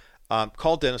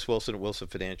 Call Dennis Wilson at Wilson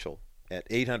Financial at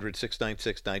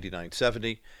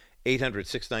 800-696-9970,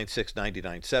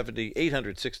 800-696-9970,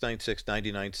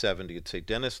 800-696-9970, and say,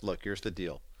 Dennis, look, here's the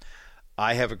deal.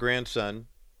 I have a grandson,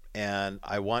 and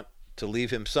I want to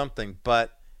leave him something,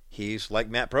 but he's like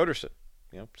Matt Broderson,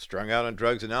 strung out on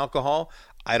drugs and alcohol.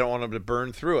 I don't want him to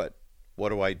burn through it. What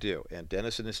do I do? And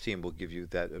Dennis and his team will give you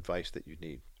that advice that you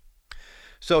need.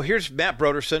 So here's Matt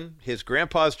Broderson. His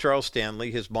grandpa's Charles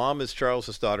Stanley. His mom is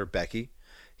Charles's daughter, Becky.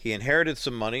 He inherited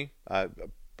some money,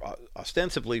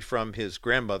 ostensibly from his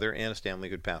grandmother, Anna Stanley,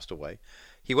 who had passed away.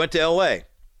 He went to L.A.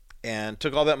 and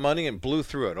took all that money and blew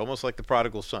through it, almost like the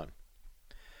prodigal son.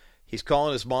 He's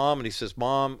calling his mom, and he says,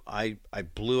 Mom, I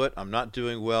blew it. I'm not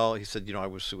doing well. He said, I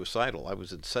was suicidal. I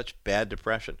was in such bad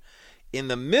depression. In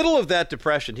the middle of that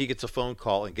depression, he gets a phone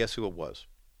call, and guess who it was?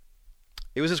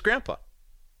 It was his grandpa.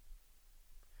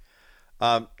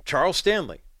 Charles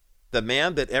Stanley, the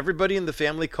man that everybody in the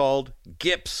family called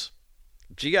Gips,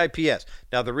 G-I-P-S.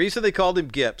 Now, the reason they called him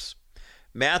Gips,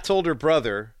 Matt's older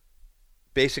brother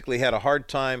basically had a hard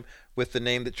time with the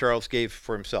name that Charles gave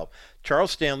for himself.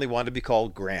 Charles Stanley wanted to be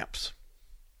called Gramps.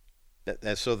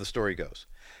 That's so the story goes.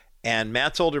 And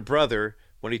Matt's older brother,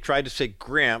 when he tried to say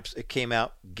Gramps, it came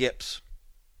out Gips.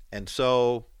 And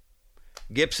so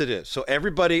Gips it is. So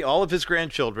everybody, all of his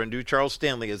grandchildren, knew Charles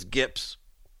Stanley as Gips.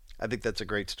 I think that's a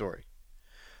great story.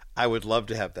 I would love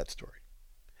to have that story.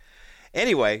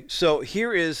 Anyway, so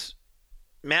here is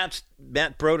Matt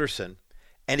Broderson,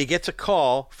 and he gets a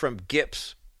call from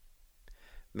Gips.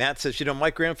 Matt says, my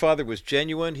grandfather was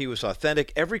genuine. He was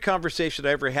authentic. Every conversation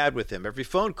I ever had with him, every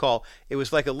phone call, it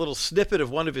was like a little snippet of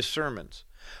one of his sermons.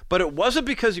 But it wasn't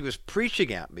because he was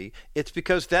preaching at me. It's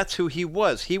because that's who he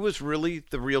was. He was really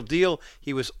the real deal.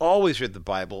 He was always read the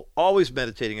Bible, always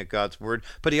meditating at God's Word,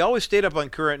 but he always stayed up on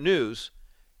current news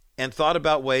and thought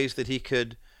about ways that he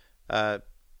could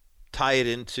tie it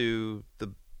into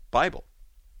the Bible.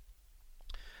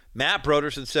 Matt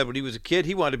Broderson said when he was a kid,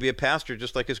 he wanted to be a pastor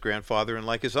just like his grandfather and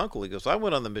like his uncle. He goes, I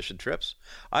went on the mission trips.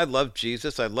 I loved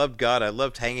Jesus. I loved God. I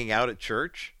loved hanging out at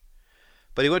church.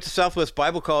 But he went to Southwest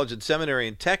Bible College and Seminary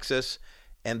in Texas,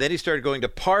 and then he started going to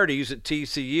parties at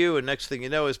TCU, and next thing you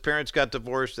know, his parents got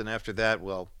divorced, and after that,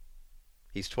 well,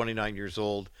 he's 29 years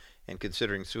old and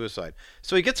considering suicide.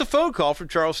 So he gets a phone call from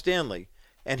Charles Stanley,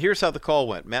 and here's how the call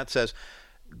went. Matt says,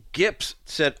 Gips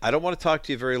said, I don't want to talk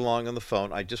to you very long on the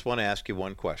phone. I just want to ask you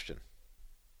one question.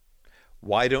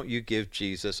 Why don't you give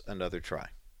Jesus another try?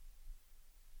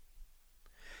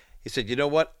 He said, you know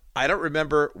what? I don't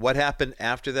remember what happened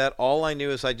after that. All I knew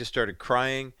is I just started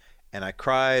crying, and I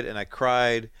cried, and I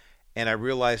cried, and I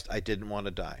realized I didn't want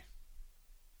to die.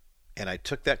 And I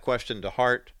took that question to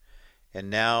heart, and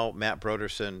now Matt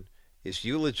Broderson is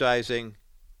eulogizing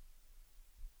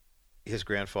his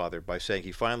grandfather by saying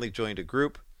he finally joined a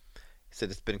group. He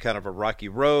said it's been kind of a rocky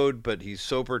road, but he's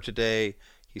sober today.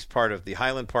 He's part of the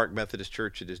Highland Park Methodist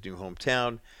Church in his new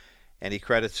hometown, and he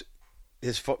credits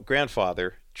his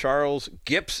grandfather, Charles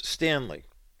Gips Stanley,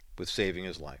 with saving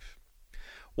his life.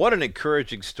 What an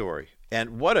encouraging story,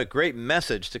 and what a great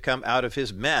message to come out of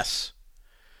his mess.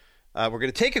 We're going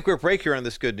to take a quick break here on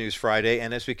this Good News Friday,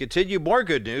 and as we continue, more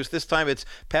good news. This time it's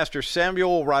Pastor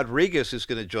Samuel Rodriguez who's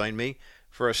going to join me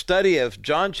for a study of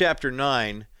John chapter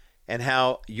 9 and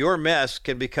how your mess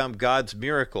can become God's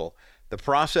miracle. The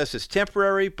process is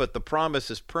temporary, but the promise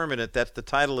is permanent. That's the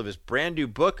title of his brand new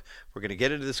book. We're going to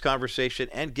get into this conversation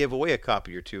and give away a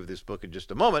copy or two of this book in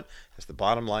just a moment as the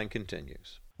bottom line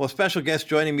continues. Well, special guest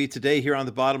joining me today here on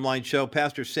the Bottom Line Show,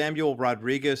 Pastor Samuel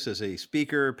Rodriguez is a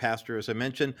speaker, pastor, as I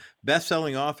mentioned,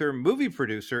 best-selling author, movie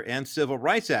producer, and civil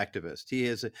rights activist. He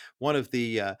is one of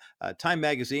the Time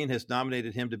Magazine has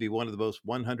nominated him to be one of the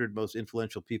 100 most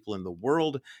influential people in the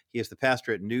world. He is the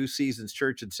pastor at New Seasons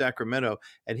Church in Sacramento,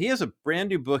 and he has a brand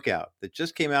new book out that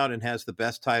just came out and has the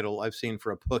best title I've seen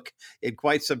for a book in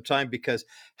quite some time, because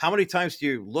how many times do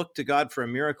you look to God for a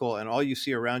miracle and all you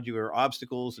see around you are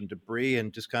obstacles and debris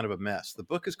and just kind of a mess? The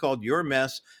book is called Your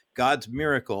Mess, God's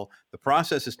Miracle. The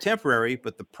process is temporary,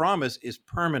 but the promise is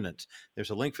permanent. There's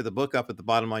a link for the book up at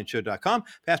thebottomlineshow.com.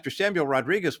 Pastor Samuel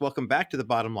Rodriguez, welcome back to the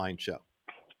Bottom Line Show.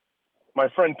 My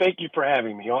friend, thank you for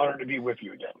having me. Honored to be with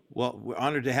you again. Well, we're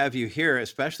honored to have you here,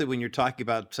 especially when you're talking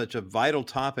about such a vital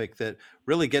topic that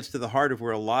really gets to the heart of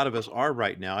where a lot of us are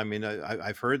right now. I mean,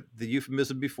 I've heard the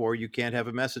euphemism before, you can't have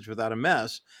a message without a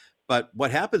mess. But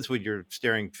what happens when you're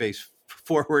staring face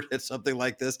forward at something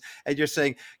like this, and you're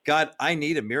saying, God, I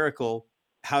need a miracle.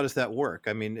 How does that work?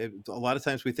 I mean, a lot of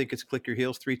times we think it's click your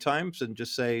heels 3 times and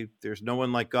just say there's no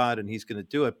one like God and he's going to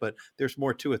do it. But there's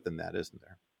more to it than that, isn't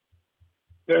there?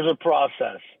 There's a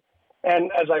process.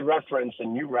 And as I referenced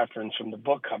and you referenced from the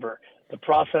book cover, the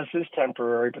process is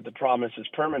temporary, but the promise is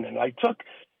permanent. I took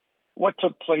what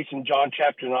took place in John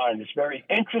chapter 9, this very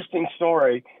interesting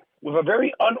story with a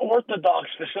very unorthodox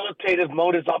facilitative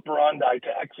modus operandi to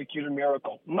execute a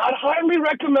miracle. Not highly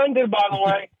recommended, by the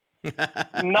way.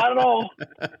 Not at all.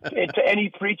 To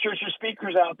any preachers or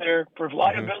speakers out there, for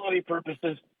liability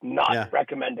purposes, not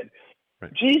recommended.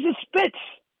 Right. Jesus spits.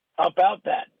 How about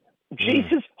that?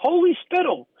 Jesus, holy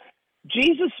spittle.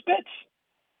 Jesus spits.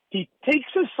 He takes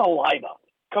his saliva,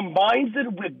 combines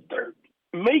it with dirt,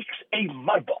 makes a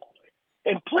mud ball,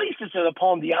 and places it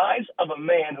upon the eyes of a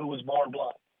man who was born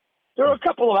blind. There are a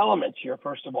couple of elements here,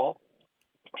 first of all.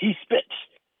 He spits.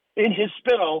 In his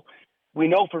spittle, we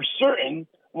know for certain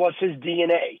was his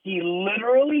DNA. He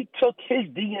literally took his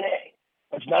DNA.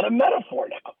 That's not a metaphor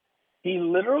now. He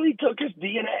literally took his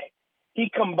DNA. He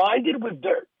combined it with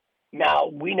dirt. Now,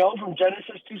 we know from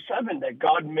Genesis 2:7 that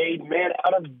God made man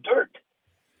out of dirt.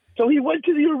 So he went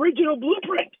to the original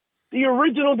blueprint, the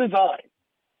original design.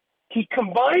 He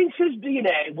combines his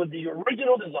DNA with the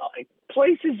original design,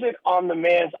 places it on the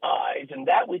man's eyes, and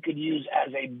that we could use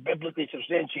as a biblically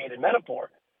substantiated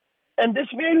metaphor. And this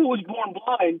man who was born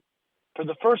blind, for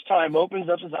the first time, opens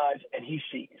up his eyes and he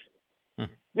sees.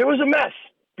 There was a mess.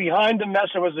 Behind the mess,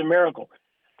 there was a miracle.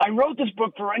 I wrote this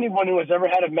book for anyone who has ever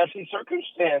had a messy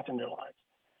circumstance in their lives.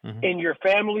 In your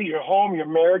family, your home, your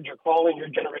marriage, your calling, your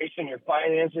generation, your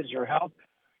finances, your health,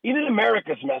 even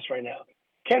America's mess right now.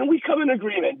 Can we come in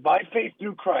agreement by faith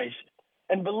through Christ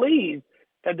and believe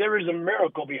that there is a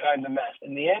miracle behind the mess?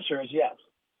 And the answer is yes.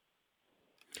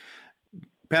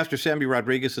 Pastor Sammy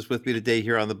Rodriguez is with me today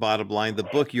here on The Bottom Line. The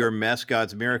book, Your Mess,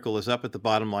 God's Miracle, is up at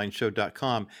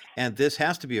thebottomlineshow.com. And this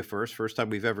has to be a first time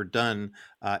we've ever done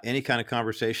any kind of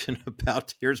conversation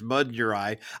about here's mud in your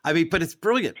eye. I mean, but it's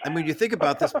brilliant. I mean, you think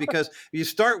about this because you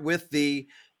start with the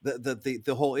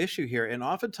whole issue here. And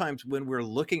oftentimes when we're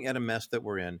looking at a mess that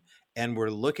we're in and we're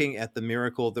looking at the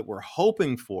miracle that we're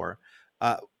hoping for,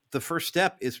 the first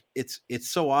step is it's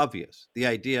so obvious. The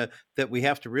idea that we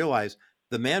have to realize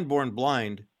the man born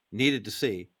blind needed to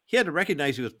see. He had to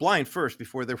recognize he was blind first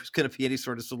before there was going to be any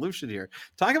sort of solution here.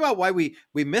 Talk about why we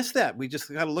miss that. We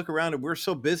just got to look around and we're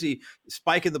so busy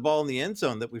spiking the ball in the end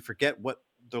zone that we forget what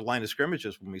the line of scrimmage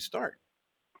is when we start.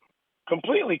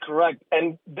 Completely correct.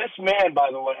 And this man, by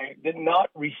the way, did not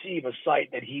receive a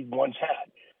sight that he once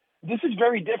had. This is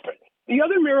very different. The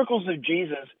other miracles of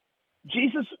Jesus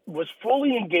was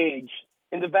fully engaged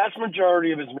in the vast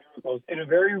majority of his miracles in a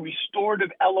very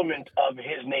restorative element of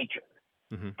his nature.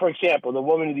 For example, the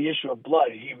woman with the issue of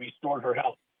blood, he restored her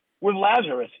health. With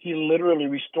Lazarus, he literally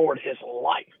restored his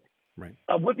life. Right.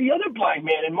 With the other blind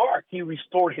man in Mark, he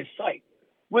restored his sight.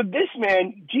 With this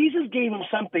man, Jesus gave him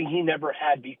something he never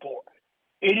had before.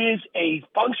 It is a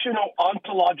functional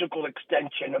ontological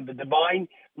extension of the divine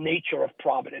nature of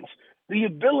providence, the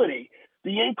ability,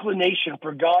 the inclination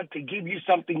for God to give you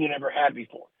something you never had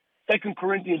before. 2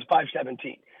 Corinthians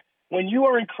 5:17. When you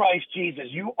are in Christ Jesus,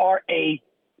 you are a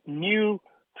new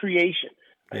creation.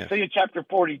 Yes. Isaiah chapter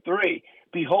 43,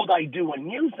 behold, I do a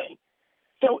new thing.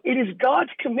 So it is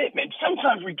God's commitment.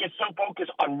 Sometimes we get so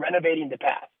focused on renovating the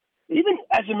past. Even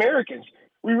as Americans,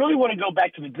 we really want to go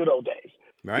back to the good old days.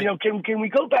 Right. You know, can we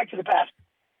go back to the past?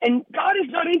 And God is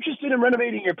not interested in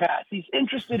renovating your past. He's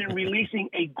interested in releasing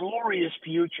a glorious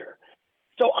future.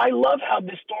 So I love how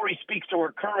this story speaks to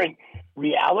our current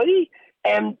reality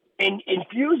and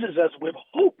infuses us with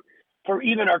hope for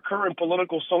even our current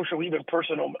political, social, even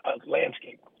personal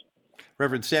landscape.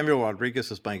 Reverend Samuel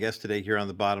Rodriguez is my guest today here on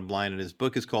The Bottom Line, and his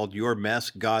book is called Your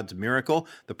Mess, God's Miracle.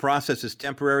 The process is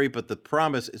temporary, but the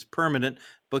promise is permanent. The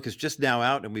book is just now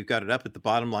out, and we've got it up at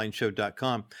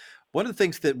thebottomlineshow.com. One of the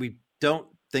things that we don't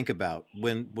think about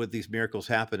when these miracles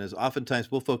happen is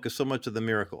oftentimes we'll focus so much on the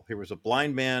miracle. Here was a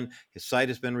blind man, his sight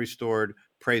has been restored,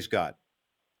 praise God.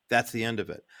 That's the end of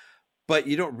it. But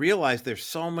you don't realize there's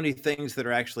so many things that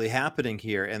are actually happening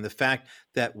here. And the fact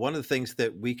that one of the things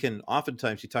that we can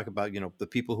oftentimes, you talk about, the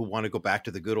people who want to go back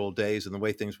to the good old days and the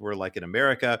way things were like in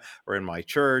America or in my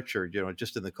church or,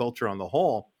 just in the culture on the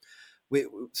whole.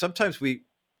 Sometimes when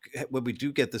we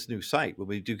do get this new sight, when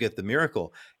we do get the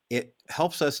miracle, it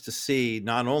helps us to see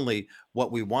not only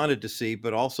what we wanted to see,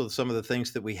 but also some of the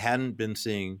things that we hadn't been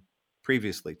seeing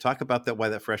previously. Talk about that, why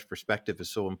that fresh perspective is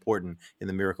so important in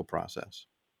the miracle process.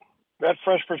 That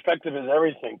fresh perspective is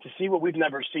everything, to see what we've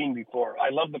never seen before. I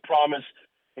love the promise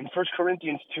in 1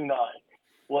 Corinthians 2:9.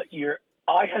 what your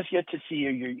eye has yet to see,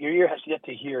 or your ear has yet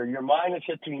to hear, your mind has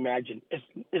yet to imagine,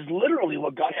 is literally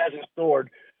what God has in store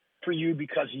for you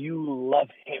because you love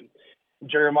him.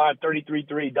 Jeremiah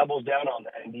 33:3 doubles down on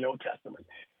that in the Old Testament.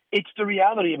 It's the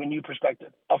reality of a new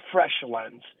perspective, a fresh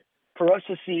lens, for us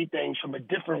to see things from a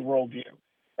different worldview.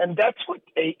 And that's what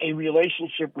a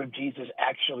relationship with Jesus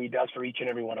actually does for each and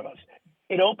every one of us.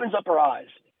 It opens up our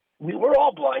eyes. We're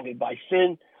all blinded by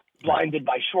sin, blinded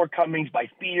by shortcomings, by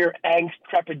fear, angst,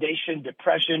 trepidation,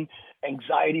 depression,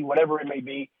 anxiety, whatever it may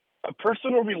be. A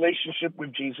personal relationship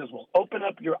with Jesus will open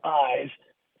up your eyes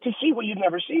to see what you've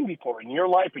never seen before in your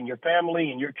life, in your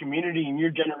family, in your community, in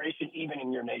your generation, even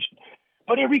in your nation.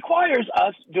 But it requires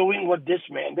us doing what this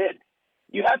man did.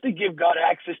 You have to give God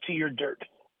access to your dirt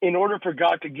in order for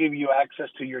God to give you access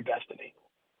to your destiny.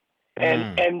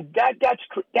 And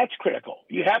that's critical.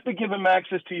 You have to give him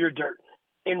access to your dirt.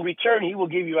 In return, he will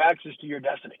give you access to your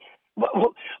destiny.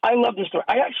 Well, I love this story.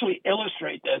 I actually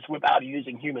illustrate this without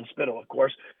using human spittle, of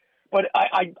course. But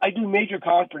I do major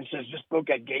conferences, just spoke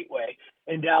at Gateway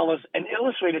in Dallas, and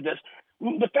illustrated this.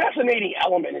 The fascinating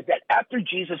element is that after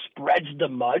Jesus spreads the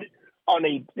mud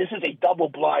this is a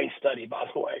double-blind study, by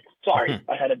the way. Sorry,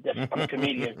 I'm a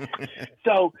comedian.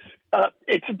 So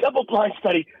it's a double-blind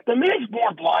study. The man's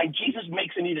more blind. Jesus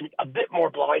makes him even a bit more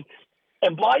blind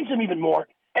and blinds him even more.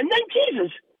 And then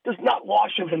Jesus does not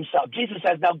wash him himself. Jesus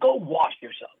says, now go wash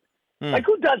yourself. Like,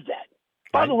 who does that?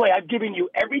 By the way, I've given you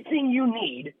everything you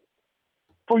need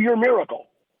for your miracle.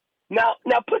 Now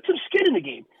put some skin in the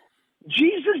game.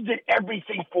 Jesus did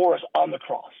everything for us on the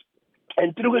cross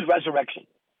and through his resurrection.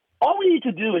 All we need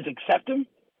to do is accept him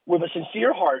with a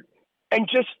sincere heart and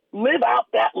just live out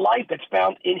that life that's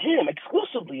found in him,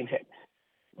 exclusively in him.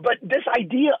 But this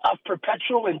idea of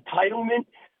perpetual entitlement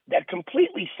that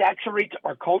completely saturates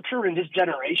our culture in this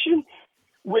generation,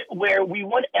 where we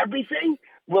want everything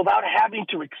without having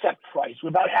to accept Christ,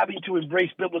 without having to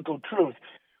embrace biblical truth.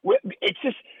 It's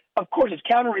just, of course, it's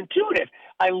counterintuitive.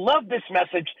 I love this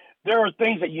message. There are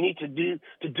things that you need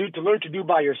to learn to do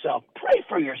by yourself. Pray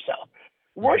for yourself.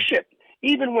 Worship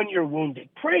even when you're wounded.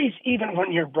 Praise even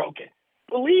when you're broken.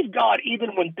 Believe God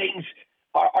even when things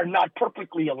are not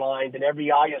perfectly aligned and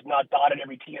every I is not dotted,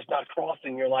 every T is not crossed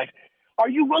in your life. Are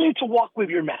you willing to walk with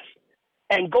your mess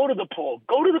and go to the pool,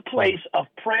 go to the place of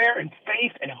prayer and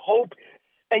faith and hope,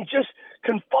 and just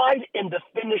confide in the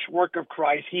finished work of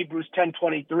Christ? Hebrews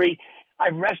 10:23. I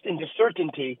rest in the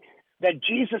certainty that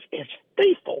Jesus is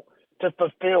faithful to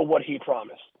fulfill what he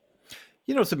promised.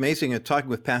 You know, it's amazing. I'm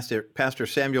talking with Pastor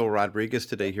Samuel Rodriguez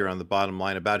today here on The Bottom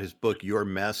Line about his book, Your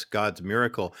Mess, God's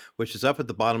Miracle, which is up at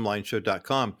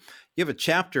thebottomlineshow.com. You have a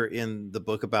chapter in the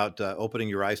book about opening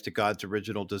your eyes to God's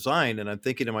original design. And I'm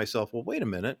thinking to myself, well, wait a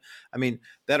minute. I mean,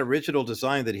 that original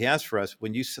design that he has for us,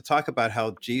 when you talk about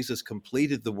how Jesus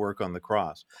completed the work on the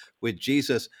cross, with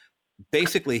Jesus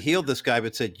basically healed this guy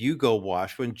but said, you go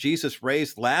wash. When Jesus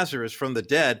raised Lazarus from the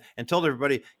dead and told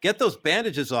everybody, get those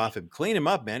bandages off him, clean him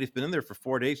up, man. He's been in there for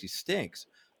 4 days. He stinks.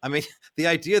 I mean, the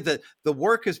idea that the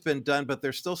work has been done, but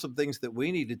there's still some things that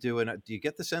we need to do. And do you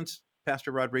get the sense,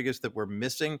 Pastor Rodriguez, that we're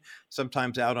missing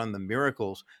sometimes out on the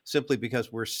miracles simply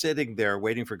because we're sitting there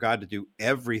waiting for God to do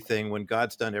everything when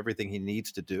God's done everything he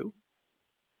needs to do?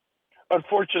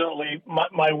 Unfortunately,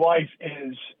 my wife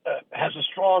has a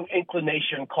strong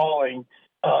inclination calling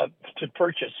to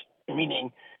purchase,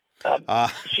 meaning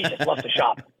she just loves to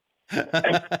shop.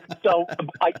 And so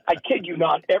I kid you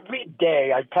not, every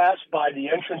day I pass by the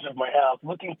entrance of my house,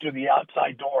 looking through the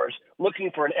outside doors,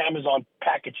 looking for an Amazon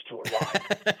package to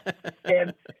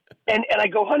arrive. and I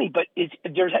go, honey, but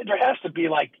there has to be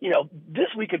like, this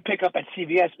we could pick up at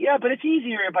CVS. Yeah, but it's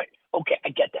easier. But okay, I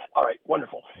get that. All right,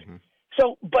 wonderful. Mm-hmm.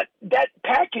 So, but that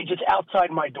package is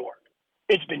outside my door.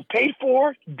 It's been paid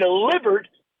for, delivered.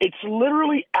 It's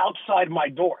literally outside my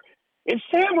door. If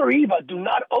Sam or Eva do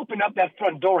not open up that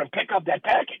front door and pick up that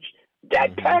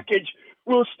package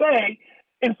will stay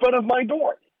in front of my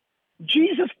door.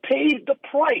 Jesus paid the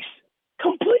price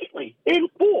completely, in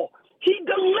full. He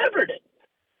delivered it,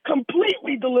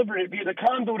 completely delivered it via the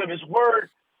conduit of his word,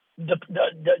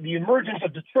 the emergence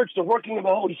of the church, the working of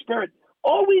the Holy Spirit.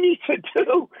 All we need to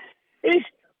do is,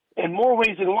 in more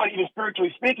ways than one, even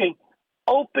spiritually speaking,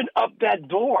 open up that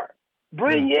door,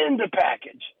 bring in the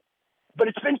package. But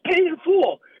it's been paid in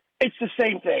full. It's the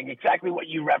same thing, exactly what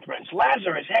you referenced.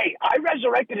 Lazarus, hey, I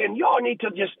resurrected him. Y'all need to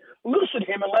just loosen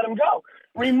him and let him go.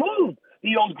 Remove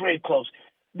the old grave clothes.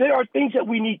 There are things that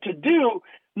we need to do,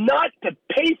 not to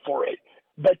pay for it,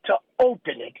 but to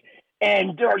open it.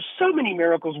 And there are so many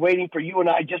miracles waiting for you and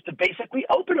I just to basically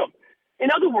open them. In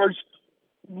other words,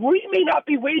 we may not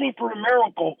be waiting for a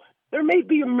miracle. There may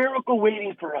be a miracle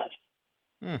waiting for us.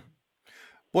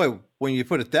 Boy, when you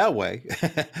put it that way,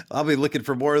 I'll be looking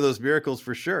for more of those miracles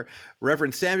for sure.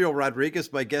 Reverend Samuel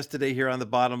Rodriguez, my guest today here on The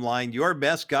Bottom Line. Your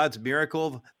mess, God's miracle.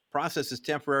 The process is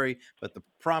temporary, but the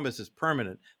promise is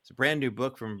permanent. It's a brand new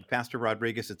book from Pastor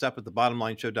Rodriguez. It's up at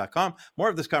thebottomlineshow.com. More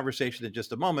of this conversation in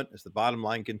just a moment as The Bottom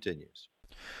Line continues.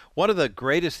 One of the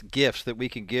greatest gifts that we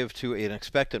can give to an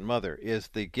expectant mother is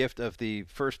the gift of the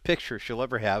first picture she'll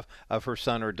ever have of her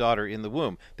son or daughter in the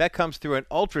womb. That comes through an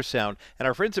ultrasound, and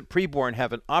our friends at Preborn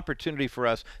have an opportunity for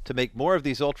us to make more of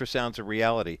these ultrasounds a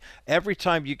reality. Every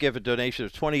time you give a donation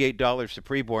of $28 to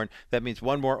Preborn, that means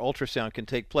one more ultrasound can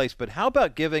take place. But how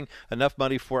about giving enough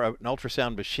money for an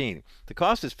ultrasound machine? The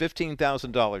cost is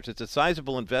 $15,000. It's a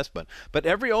sizable investment, but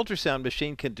every ultrasound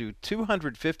machine can do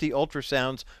 250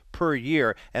 ultrasounds per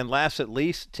year and lasts at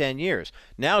least 10 years.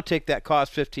 Now take that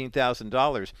cost,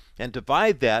 $15,000, and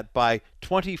divide that by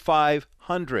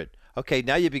 2,500. Okay,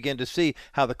 now you begin to see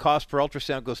how the cost per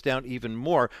ultrasound goes down even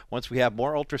more once we have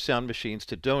more ultrasound machines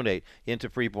to donate into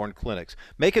preborn clinics.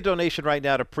 Make a donation right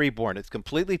now to Preborn. It's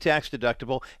completely tax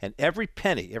deductible, and every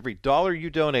penny, every dollar you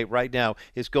donate right now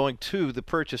is going to the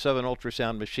purchase of an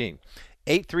ultrasound machine.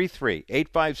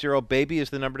 833-850-BABY is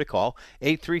the number to call,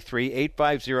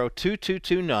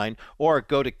 833-850-2229, or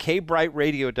go to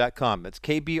kbrightradio.com. That's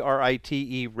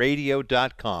KBRITE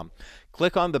radio.com.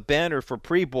 Click on the banner for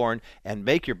Preborn and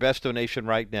make your best donation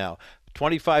right now.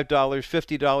 $25,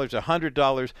 $50,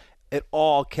 $100, it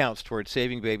all counts towards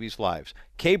saving babies' lives.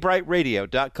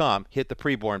 kbrightradio.com. Hit the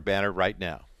Preborn banner right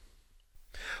now.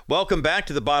 Welcome back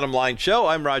to The Bottom Line Show.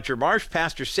 I'm Roger Marsh.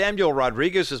 Pastor Samuel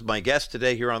Rodriguez is my guest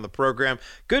today here on the program.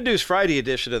 Good News Friday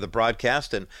edition of the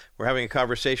broadcast, and we're having a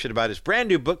conversation about his brand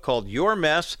new book called Your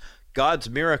Mess, God's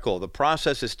Miracle. The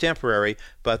process is temporary,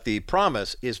 but the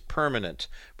promise is permanent.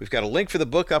 We've got a link for the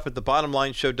book up at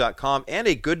thebottomlineshow.com and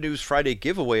a Good News Friday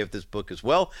giveaway of this book as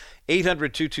well.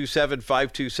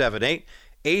 800-227-5278,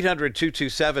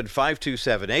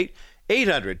 800-227-5278.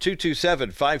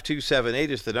 800-227-5278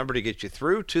 is the number to get you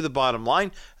through to The Bottom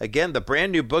Line. Again, the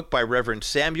brand new book by Reverend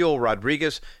Samuel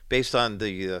Rodriguez, based on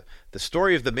the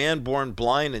story of the man born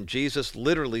blind and Jesus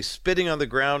literally spitting on the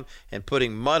ground and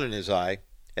putting mud in his eye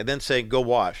and then saying, go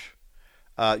wash.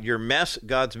 Your Mess,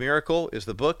 God's Miracle is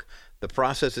the book. The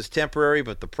process is temporary,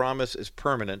 but the promise is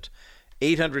permanent.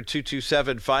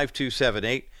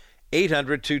 800-227-5278,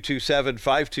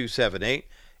 800-227-5278.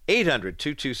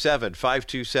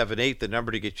 800-227-5278, the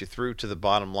number to get you through to The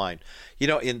Bottom Line. You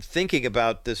know, in thinking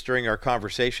about this during our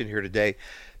conversation here today,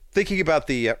 thinking about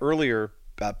the earlier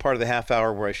part of the half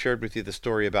hour where I shared with you the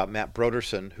story about Matt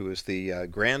Broderson, who is the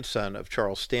grandson of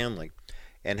Charles Stanley,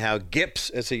 and how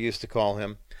Gips, as he used to call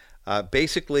him,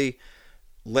 basically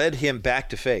led him back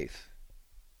to faith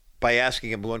by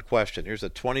asking him one question. Here's a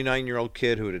 29-year-old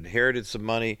kid who had inherited some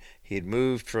money. He had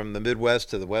moved from the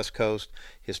Midwest to the West Coast.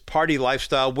 His party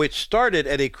lifestyle, which started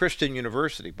at a Christian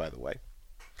university, by the way,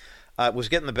 was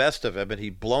getting the best of him, and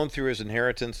he'd blown through his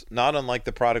inheritance, not unlike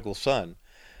the prodigal son.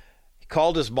 He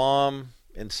called his mom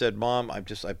and said, Mom, I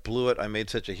blew it. I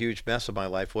made such a huge mess of my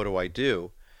life. What do I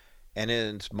do? And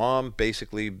his mom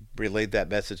basically relayed that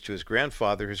message to his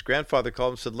grandfather. His grandfather called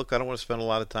him and said, look, I don't want to spend a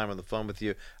lot of time on the phone with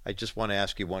you. I just want to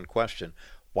ask you one question.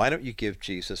 Why don't you give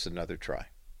Jesus another try?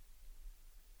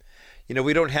 You know,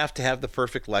 we don't have to have the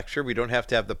perfect lecture. We don't have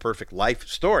to have the perfect life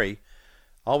story.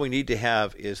 All we need to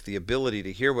have is the ability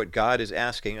to hear what God is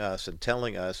asking us and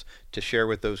telling us to share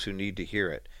with those who need to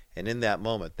hear it. And in that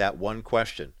moment, that one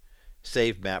question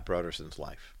saved Matt Broderson's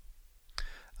life.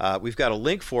 We've got a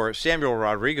link for Samuel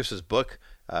Rodriguez's book,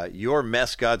 Your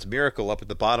Mess, God's Miracle, up at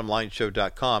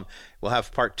thebottomlineshow.com. We'll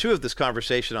have part 2 of this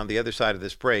conversation on the other side of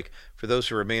this break for those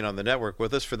who remain on the network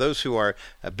with us. For those who are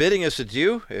bidding us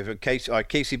adieu, our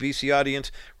KCBC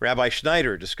audience, Rabbi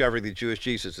Schneider, Discovering the Jewish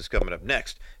Jesus, is coming up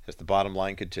next as The Bottom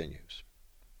Line continues.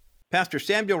 Pastor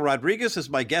Samuel Rodriguez is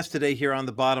my guest today here on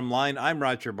The Bottom Line. I'm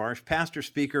Roger Marsh, pastor,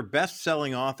 speaker,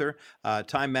 best-selling author.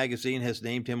 Time Magazine has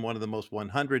named him one of the most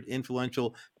 100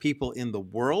 influential people in the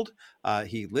world.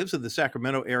 He lives in the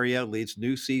Sacramento area, leads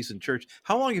New Season Church.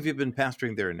 How long have you been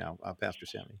pastoring there now, Pastor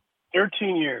Samuel?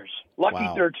 13 years. Lucky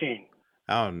wow. 13.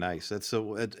 Oh, nice.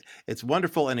 It's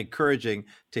wonderful and encouraging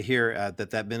to hear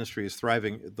that ministry is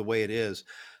thriving the way it is.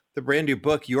 The brand new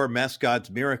book, Your Mess,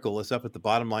 God's Miracle, is up at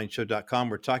thebottomlineshow.com.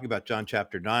 We're talking about John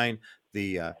chapter 9,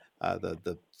 the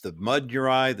mud in your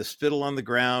eye, the spittle on the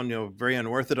ground, very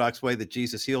unorthodox way that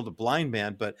Jesus healed a blind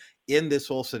man. But in this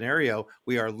whole scenario,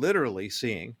 we are literally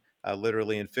seeing,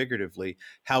 literally and figuratively,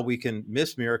 how we can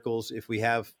miss miracles if we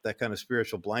have that kind of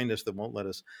spiritual blindness that won't let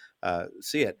us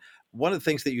see it. one of the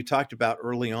things that you talked about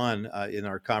early on in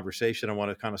our conversation, I want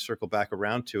to kind of circle back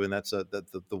around to, and that's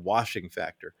the washing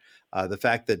factor. The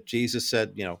fact that Jesus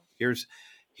said,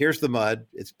 here's the mud.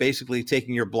 It's basically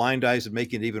taking your blind eyes and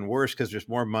making it even worse because there's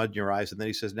more mud in your eyes. And then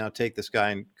he says, now take this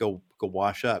guy and go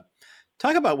wash up.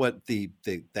 Talk about what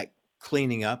that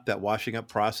cleaning up, that washing up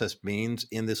process means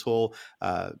in this whole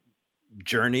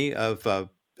journey of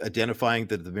identifying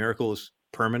that the miracle is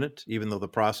permanent, even though the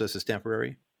process is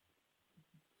temporary.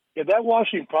 Yeah, that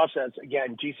washing process,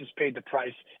 again, Jesus paid the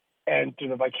price. And through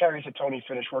the vicarious atoning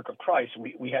finished work of Christ,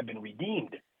 we have been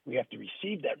redeemed. We have to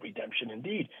receive that redemption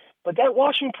indeed. But that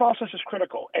washing process is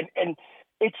critical. And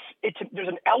there's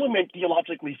an element,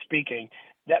 theologically speaking,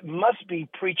 that must be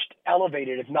preached,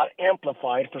 elevated, if not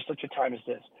amplified, for such a time as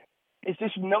this. It's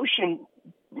this notion,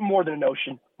 more than a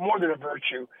notion, more than a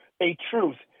virtue, a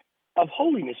truth of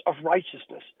holiness, of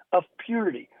righteousness, of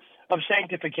purity, of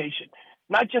sanctification.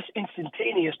 Not just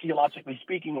instantaneous, theologically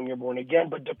speaking, when you're born again,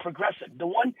 but the progressive, the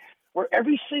one where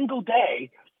every single day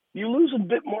you lose a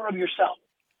bit more of yourself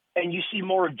and you see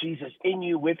more of Jesus in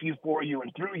you, with you, for you,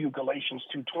 and through you, Galatians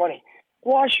 2:20.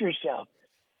 Wash yourself.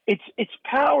 It's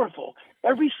powerful.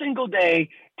 Every single day,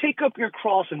 take up your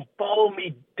cross and follow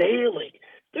me daily.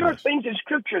 There are things in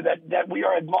Scripture that we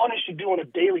are admonished to do on a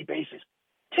daily basis.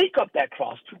 Take up that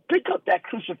cross. Pick up that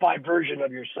crucified version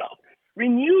of yourself.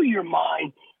 Renew your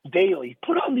mind daily.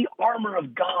 Put on the armor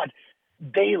of God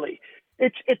daily.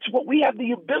 It's what we have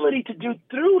the ability to do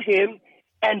through him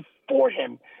and for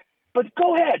him. But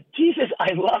go ahead. Jesus,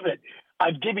 I love it.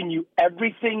 I've given you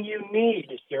everything you need,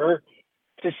 sir,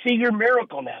 to see your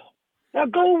miracle now. Now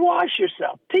go wash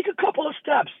yourself. Take a couple of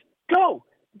steps. Go.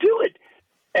 Do it.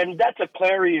 And that's a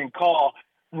clarion call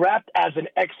wrapped as an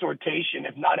exhortation,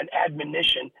 if not an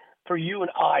admonition, for you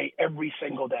and I every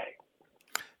single day.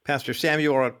 Pastor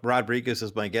Samuel Rodriguez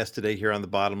is my guest today here on The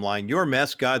Bottom Line. Your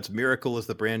Mess, God's Miracle is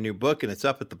the brand new book, and it's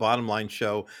up at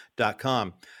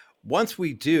thebottomlineshow.com. Once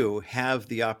we do have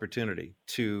the opportunity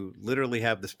to literally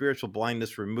have the spiritual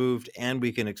blindness removed and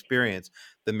we can experience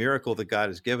the miracle that God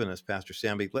has given us, Pastor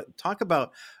Sammy, talk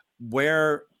about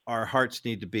where our hearts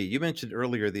need to be. You mentioned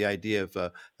earlier the idea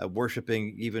of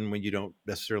worshiping even when you don't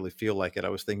necessarily feel like it. I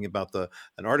was thinking about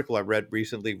an article I read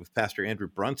recently with Pastor Andrew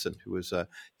Brunson, who was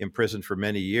imprisoned for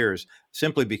many years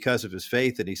simply because of his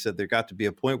faith. And he said, there got to be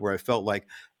a point where I felt like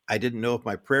I didn't know if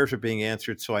my prayers were being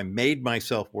answered, so I made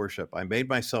myself worship. I made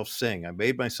myself sing. I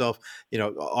made myself,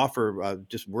 offer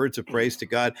just words of praise to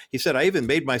God. He said, I even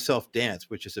made myself dance,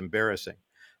 which is embarrassing.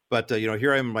 But,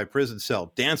 here I am in my prison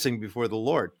cell dancing before the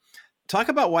Lord. Talk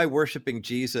about why worshiping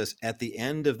Jesus at the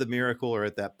end of the miracle or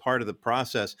at that part of the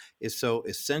process is so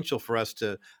essential for us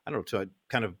to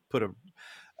kind of put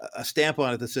a stamp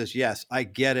on it that says, yes, I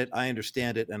get it, I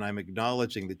understand it, and I'm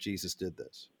acknowledging that Jesus did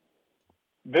this.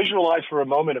 Visualize for a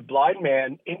moment a blind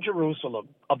man in Jerusalem,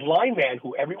 a blind man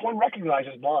who everyone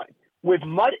recognizes blind, with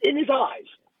mud in his eyes,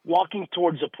 walking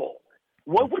towards a pool.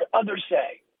 What would others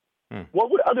say? What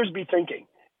would others be thinking?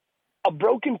 A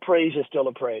broken praise is still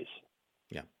a praise.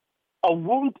 Yeah. A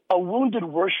wounded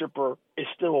worshiper is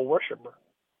still a worshiper.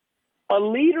 A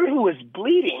leader who is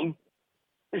bleeding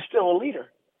is still a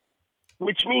leader,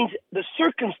 which means the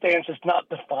circumstance is not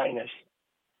the finest.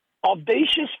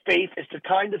 Audacious faith is the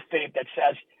kind of faith that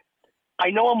says,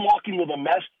 I know I'm walking with a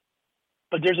mess,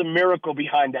 but there's a miracle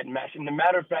behind that mess. And as a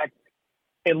matter of fact,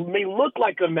 it may look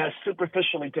like a mess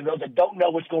superficially to those that don't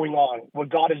know what's going on, what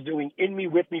God is doing in me,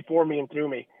 with me, for me, and through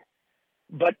me.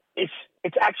 But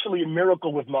it's actually a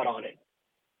miracle with mud on it.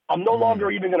 I'm no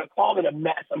longer even going to call it a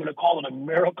mess. I'm going to call it a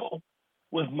miracle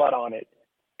with mud on it.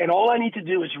 And all I need to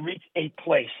do is reach a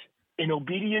place in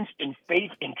obedience, in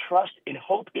faith, in trust, in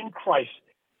hope in Christ,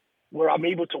 where I'm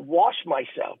able to wash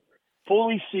myself,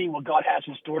 fully see what God has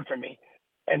in store for me.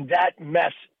 And that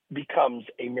mess becomes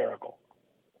a miracle.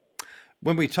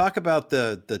 When we talk about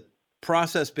the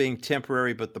process being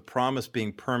temporary, but the promise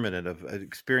being permanent of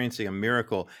experiencing a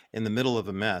miracle in the middle of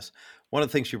a mess, one of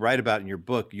the things you write about in your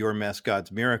book, Your Mess,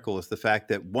 God's Miracle, is the fact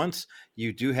that once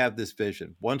you do have this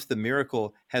vision, once the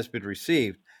miracle has been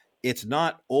received, it's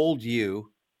not old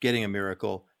you getting a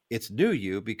miracle, it's new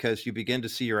you, because you begin to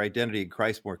see your identity in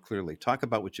Christ more clearly. Talk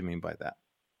about what you mean by that.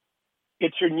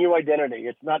 It's your new identity.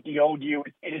 It's not the old you.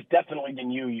 It is definitely the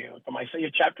new you. From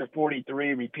Isaiah chapter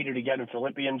 43, repeated again in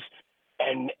Philippians,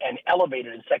 and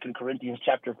elevated in 2 Corinthians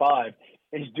chapter 5,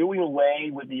 is doing away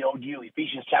with the old you.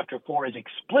 Ephesians chapter 4 is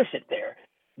explicit there.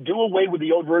 Do away with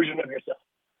the old version of yourself.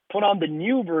 Put on the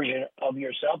new version of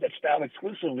yourself that's found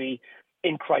exclusively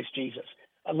in Christ Jesus.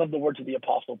 I love the words of the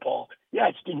Apostle Paul. Yeah,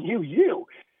 it's the new you.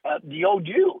 The old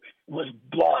you was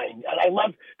blind. And I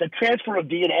love the transfer of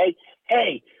DNA.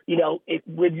 Hey,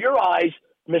 with your eyes,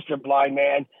 Mr. Blind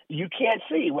Man, you can't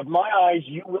see. With my eyes,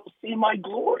 you will see my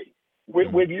glory.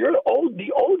 With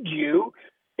the old you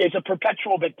is a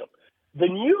perpetual victim. The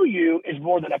new you is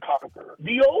more than a conqueror.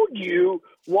 The old you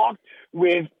walked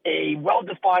with a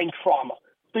well-defined trauma.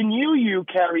 The new you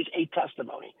carries a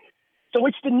testimony. So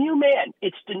it's the new man.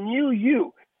 It's the new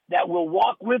you that will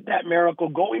walk with that miracle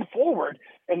going forward,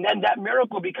 and then that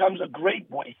miracle becomes a great,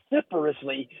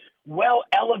 vociferously,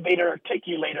 well-elevated,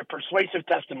 articulated, persuasive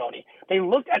testimony. They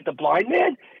looked at the blind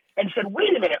man and said,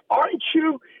 wait a minute, aren't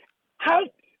you,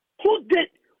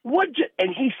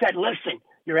 and he said, listen,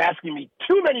 you're asking me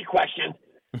too many questions.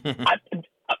 I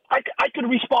could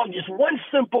respond just one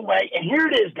simple way, and here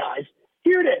it is, guys.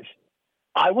 Here it is.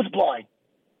 I was blind,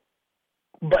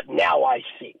 but now I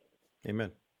see.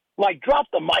 Amen. Like, drop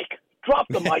the mic. Drop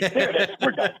the mic. There it is.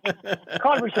 We're done.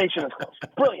 Conversation is closed.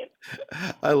 Brilliant.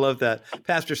 I love that.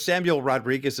 Pastor Samuel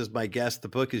Rodriguez is my guest. The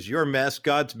book is Your Mess,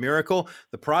 God's Miracle.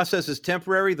 The process is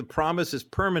temporary. The promise is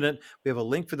permanent. We have a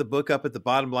link for the book up at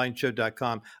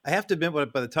thebottomlineshow.com. I have to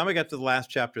admit, by the time I got to the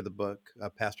last chapter of the book,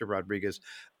 Pastor Rodriguez,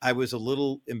 I was a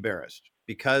little embarrassed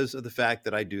because of the fact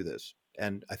that I do this.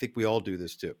 And I think we all do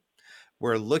this too.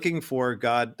 We're looking for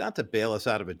God, not to bail us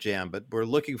out of a jam, but we're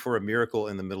looking for a miracle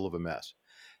in the middle of a mess.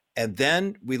 And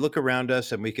then we look around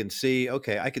us and we can see,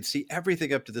 okay, I could see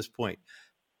everything up to this point.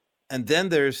 And then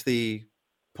there's the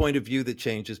point of view that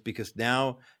changes because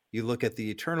now you look at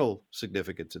the eternal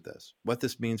significance of this, what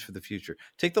this means for the future.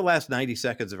 Take the last 90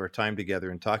 seconds of our time together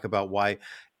and talk about why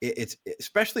it's,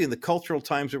 especially in the cultural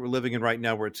times that we're living in right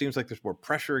now, where it seems like there's more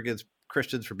pressure against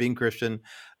Christians for being Christian,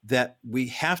 that we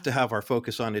have to have our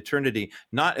focus on eternity,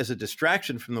 not as a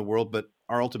distraction from the world, but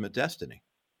our ultimate destiny.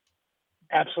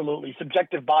 Absolutely.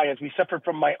 Subjective bias. We suffer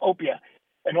from myopia,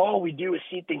 and all we do is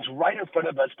see things right in front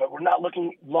of us, but we're not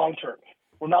looking long term.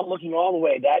 We're not looking all the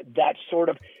way. That sort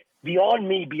of beyond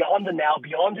me, beyond the now,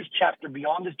 beyond this chapter,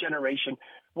 beyond this generation,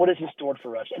 what is in store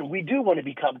for us? And we do want to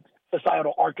become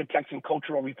societal architects and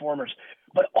cultural reformers,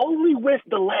 but only with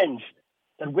the lens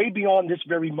that way beyond this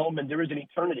very moment, there is an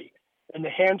eternity in the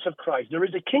hands of Christ. There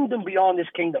is a kingdom beyond this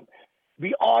kingdom,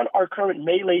 beyond our current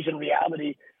melees in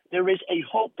reality. There is a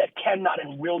hope that cannot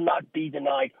and will not be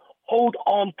denied. Hold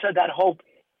on to that hope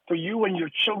for you and your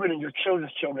children and your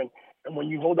children's children. And when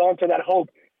you hold on to that hope,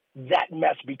 that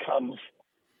mess becomes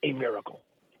a miracle.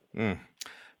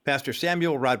 Pastor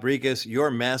Samuel Rodriguez, Your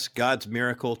Mess, God's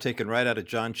Miracle, taken right out of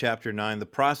John chapter 9. The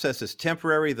process is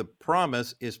temporary. The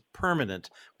promise is permanent.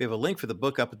 We have a link for the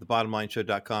book up at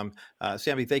thebottomlineshow.com.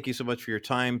 Sammy, thank you so much for your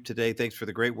time today. Thanks for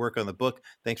the great work on the book.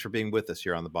 Thanks for being with us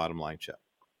here on The Bottom Line Show.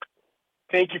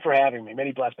 Thank you for having me.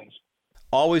 Many blessings.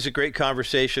 Always a great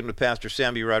conversation with Pastor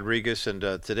Sammy Rodriguez, and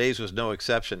today's was no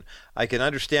exception. I can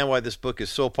understand why this book is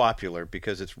so popular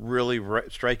because it's really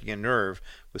striking a nerve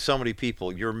with so many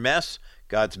people. Your Mess,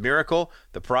 God's Miracle.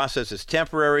 The process is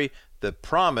temporary. The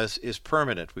promise is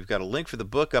permanent. We've got a link for the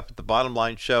book up at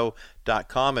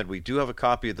thebottomlineshow.com, and we do have a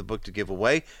copy of the book to give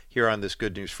away here on this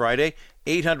Good News Friday.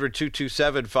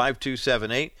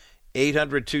 800-227-5278.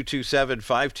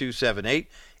 800-227-5278.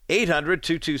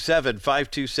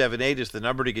 800-227-5278 is the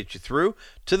number to get you through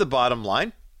to the bottom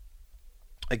line.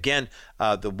 Again,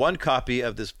 the one copy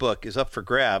of this book is up for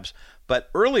grabs. But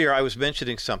earlier I was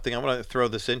mentioning something. I want to throw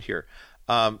this in here.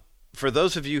 For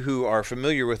those of you who are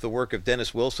familiar with the work of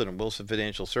Dennis Wilson and Wilson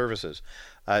Financial Services,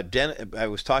 I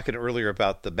was talking earlier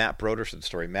about the Matt Broderson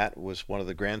story. Matt was one of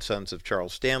the grandsons of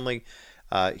Charles Stanley.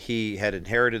 He had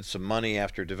inherited some money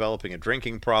after developing a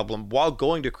drinking problem while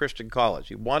going to Christian college.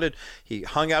 He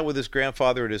hung out with his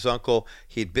grandfather and his uncle.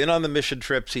 He'd been on the mission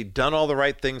trips. He'd done all the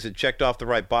right things and checked off the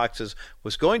right boxes,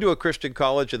 was going to a Christian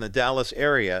college in the Dallas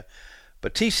area.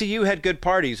 But TCU had good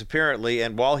parties, apparently,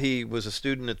 and while he was a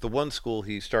student at the one school,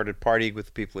 he started partying with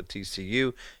the people at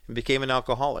TCU and became an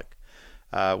alcoholic.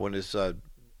 When his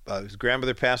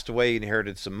grandmother passed away, he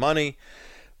inherited some money,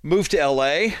 moved to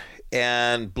L.A.,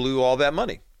 and blew all that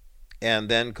money, and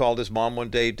then called his mom one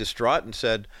day distraught and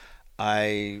said,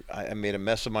 I made a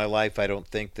mess of my life. I don't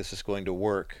think this is going to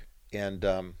work.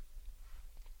 And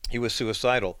he was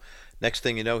suicidal. Next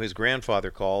thing you know, his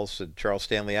grandfather calls, and Charles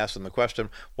Stanley asks him the question,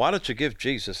 why don't you give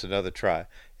Jesus another try?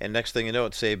 And next thing you know,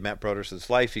 it saved Matt Broderson's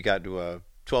life. He got into a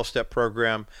 12-step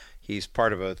program. He's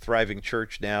part of a thriving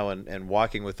church now and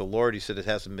walking with the Lord. He said it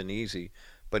hasn't been easy,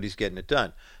 but he's getting it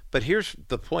done. But here's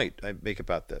the point I make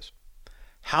about this.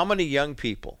 How many young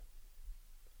people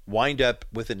wind up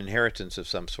with an inheritance of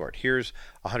some sort? Here's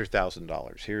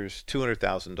 $100,000. Here's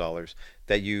 $200,000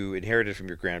 that you inherited from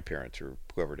your grandparents or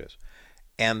whoever it is.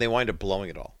 And they wind up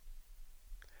blowing it all.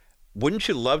 Wouldn't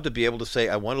you love to be able to say,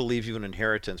 I want to leave you an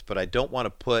inheritance, but I don't want to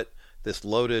put this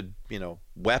loaded,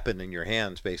 weapon in your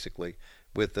hands, basically,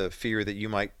 with the fear that you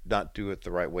might not do it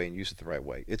the right way and use it the right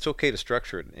way. It's okay to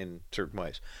structure it in certain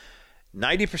ways.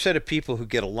 90% of people who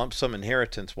get a lump sum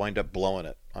inheritance wind up blowing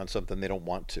it on something they don't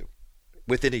want to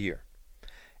within a year.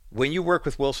 When you work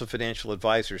with Wilson Financial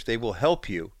Advisors, they will help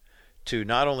you to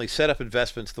not only set up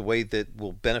investments the way that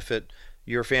will benefit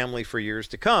your family for years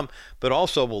to come, but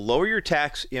also will lower your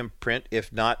tax imprint,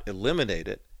 if not eliminate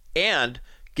it, and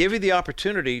give you the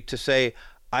opportunity to say,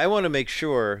 I want to make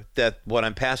sure that what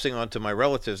I'm passing on to my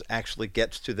relatives actually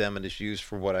gets to them and is used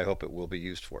for what I hope it will be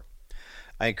used for.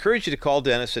 I encourage you to call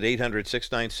Dennis at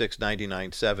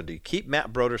 800-696-9970. Keep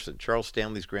Matt Broderson, Charles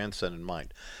Stanley's grandson, in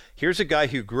mind. Here's a guy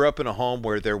who grew up in a home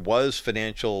where there was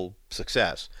financial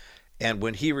success. And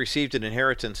when he received an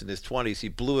inheritance in his 20s, he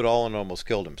blew it all and almost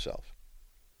killed himself.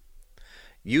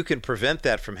 You can prevent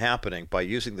that from happening by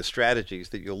using the strategies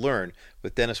that you'll learn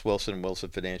with Dennis Wilson and Wilson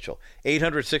Financial.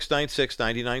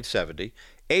 800-696-9970,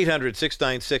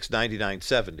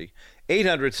 800-696-9970,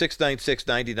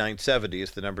 800-696-9970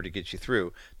 is the number to get you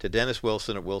through to Dennis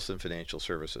Wilson at Wilson Financial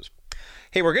Services.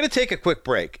 Hey, we're going to take a quick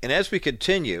break, and as we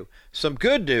continue, some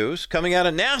good news coming out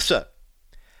of NASA.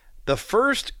 The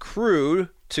first crew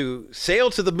to sail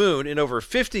to the moon in over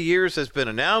 50 years has been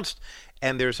announced,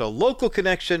 and there's a local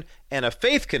connection and a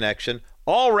faith connection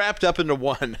all wrapped up into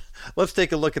one. Let's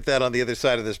take a look at that on the other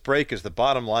side of this break as the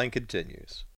bottom line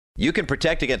continues. You can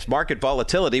protect against market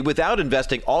volatility without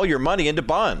investing all your money into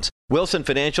bonds. Wilson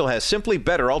Financial has simply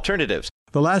better alternatives.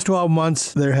 The last 12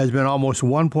 months, there has been almost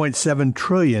 $1.7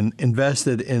 trillion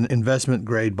invested in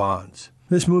investment-grade bonds.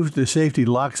 This move to safety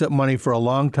locks up money for a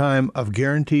long time of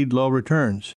guaranteed low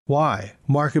returns. Why?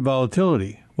 Market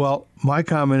volatility. Well, my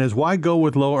comment is, why go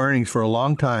with low earnings for a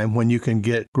long time when you can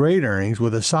get great earnings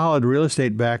with a solid real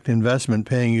estate-backed investment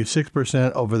paying you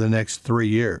 6% over the next 3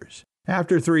 years?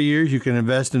 After 3 years, you can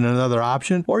invest in another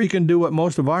option, or you can do what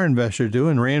most of our investors do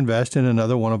and reinvest in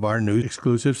another one of our new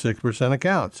exclusive 6%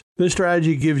 accounts. This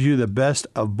strategy gives you the best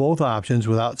of both options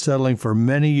without settling for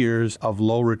many years of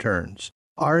low returns.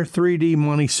 Our 3D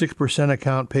Money 6%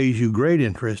 account pays you great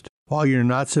interest while you're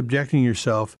not subjecting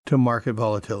yourself to market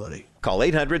volatility. Call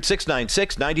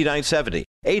 800-696-9970,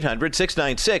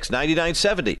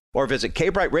 800-696-9970, or visit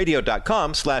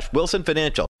kbrightradio.com/Wilson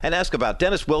Financial and ask about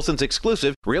Dennis Wilson's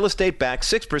exclusive real estate-backed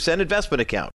 6% investment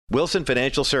account. Wilson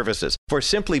Financial Services, for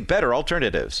simply better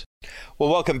alternatives. Well,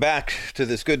 welcome back to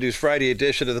this Good News Friday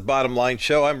edition of the Bottom Line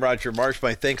Show. I'm Roger Marsh.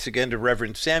 My thanks again to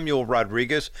Reverend Samuel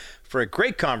Rodriguez for a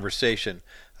great conversation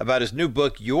about his new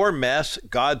book, Your Mess,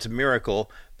 God's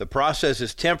Miracle. The process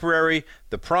is temporary.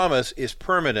 The promise is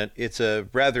permanent. It's a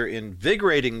rather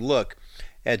invigorating look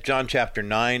at John chapter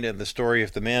 9 and the story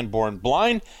of the man born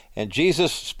blind and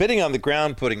Jesus spitting on the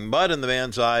ground, putting mud in the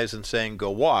man's eyes and saying, go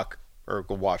walk, or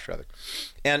go wash rather.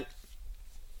 And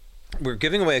we're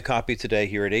giving away a copy today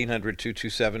here at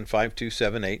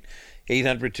 800-227-5278,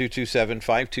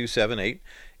 800-227-5278.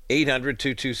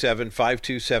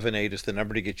 800-227-5278 is the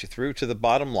number to get you through to the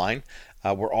bottom line.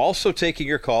 We're also taking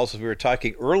your calls, as we were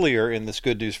talking earlier in this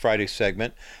Good News Friday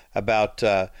segment, about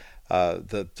Matt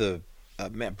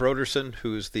Broderson,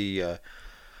 who's the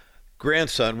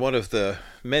grandson, one of the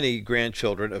many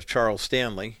grandchildren of Charles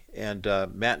Stanley, and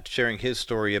Matt sharing his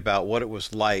story about what it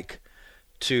was like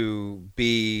to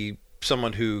be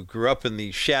someone who grew up in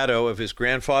the shadow of his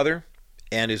grandfather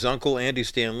and his uncle, Andy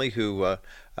Stanley, who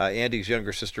Andy's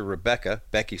younger sister, Rebecca,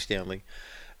 Becky Stanley,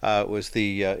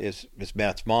 is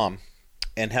Matt's mom,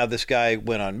 and how this guy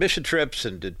went on mission trips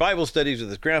and did Bible studies with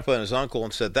his grandpa and his uncle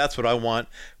and said, that's what I want.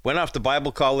 Went off to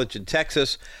Bible college in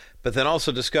Texas, but then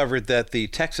also discovered that the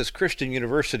Texas Christian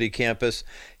University campus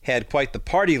had quite the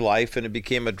party life, and it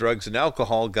became a drugs and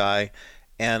alcohol guy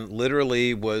and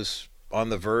literally was on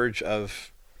the verge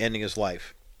of ending his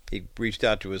life. He reached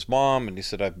out to his mom and he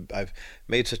said, I've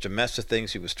made such a mess of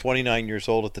things. He was 29 years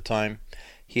old at the time.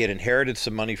 He had inherited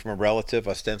some money from a relative.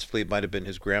 Ostensibly, it might have been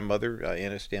his grandmother,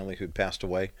 Anna Stanley, who'd passed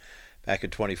away back in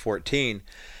 2014.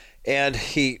 And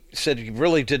he said he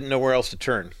really didn't know where else to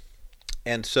turn.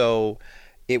 And so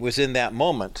it was in that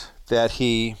moment that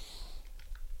he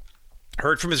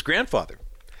heard from his grandfather.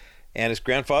 And his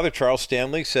grandfather, Charles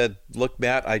Stanley, said, look,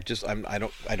 Matt, I don't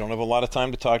have a lot of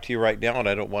time to talk to you right now, and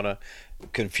I don't want to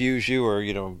confuse you or,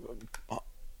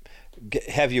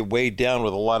 have you weighed down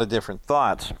with a lot of different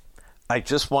thoughts. I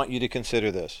just want you to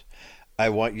consider this. I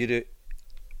want to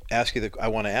ask you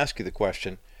the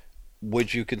question,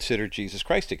 would you consider Jesus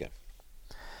Christ again?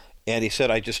 And he said,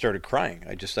 I just started crying.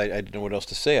 I didn't know what else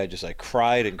to say. I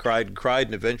cried and cried and cried,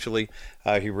 and eventually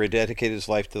he rededicated his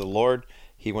life to the Lord.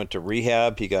 He went to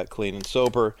rehab, he got clean and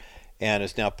sober, and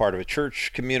is now part of a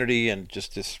church community and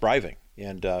just is thriving.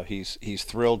 And he's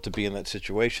thrilled to be in that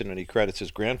situation, and he credits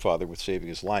his grandfather with saving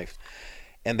his life.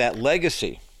 And that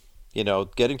legacy,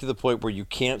 getting to the point where you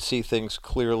can't see things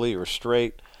clearly or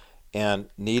straight, and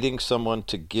needing someone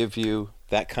to give you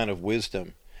that kind of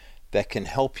wisdom that can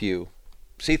help you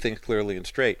see things clearly and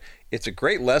straight. It's a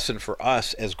great lesson for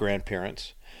us as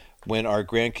grandparents when our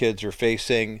grandkids are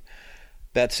facing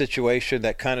that situation,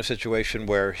 that kind of situation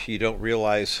where you don't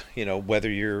realize, whether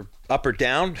you're up or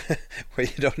down, where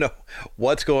you don't know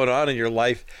what's going on in your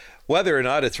life, whether or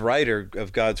not it's right or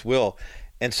of God's will.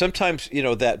 And sometimes,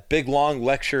 that big long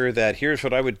lecture that here's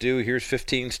what I would do, here's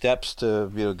 15 steps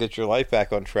to, get your life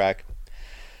back on track.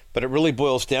 But it really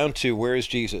boils down to, where is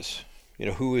Jesus?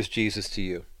 Who is Jesus to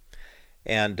you?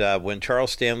 And when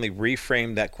Charles Stanley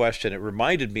reframed that question, it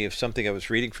reminded me of something I was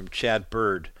reading from Chad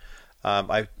Bird.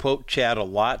 I quote Chad a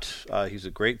lot. He's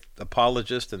a great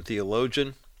apologist and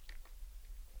theologian.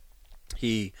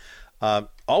 He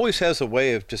always has a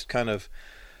way of just kind of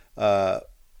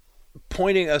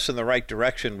pointing us in the right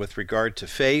direction with regard to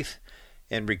faith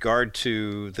and regard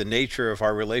to the nature of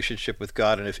our relationship with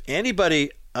God. And if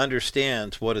anybody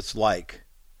understands what it's like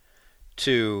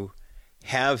to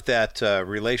have that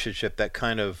relationship, that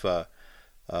kind of,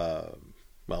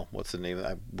 what's the name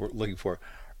I'm looking for?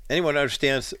 Anyone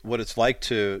understands what it's like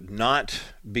to not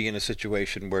be in a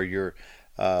situation where you're,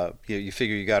 you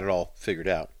figure you got it all figured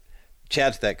out.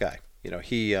 Chad's that guy.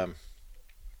 He, one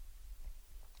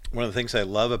of the things I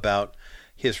love about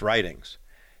his writings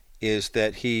is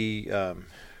that he'll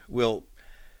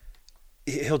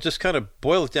just kind of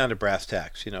boil it down to brass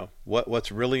tacks.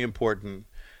 What's really important,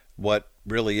 what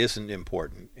really isn't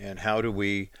important, and how do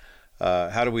we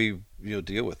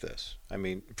deal with this? I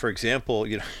mean, for example,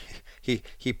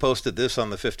 he posted this on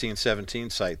the 1517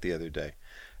 site the other day,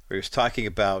 where he was talking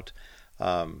about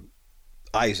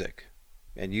Isaac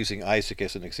and using Isaac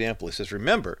as an example. He says,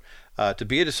 remember, to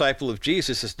be a disciple of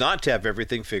Jesus is not to have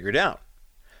everything figured out.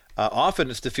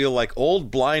 Often it's to feel like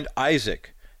old blind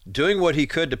Isaac, doing what he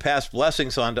could to pass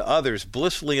blessings on to others,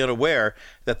 blissfully unaware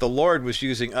that the Lord was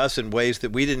using us in ways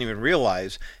that we didn't even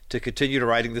realize to continue to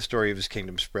writing the story of his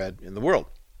kingdom spread in the world.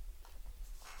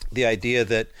 The idea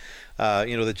that,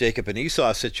 the Jacob and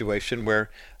Esau situation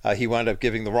where he wound up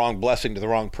giving the wrong blessing to the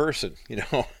wrong person,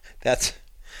 that's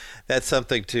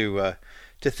something to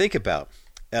think about.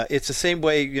 It's the same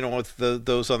way, with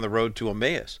those on the road to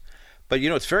Emmaus. But,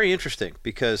 it's very interesting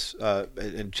because,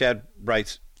 and Chad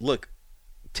writes, look,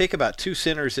 take about two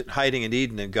sinners hiding in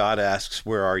Eden, and God asks,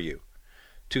 where are you?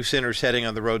 Two sinners heading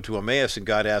on the road to Emmaus, and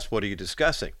God asks, what are you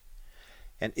discussing?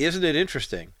 And isn't it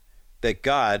interesting that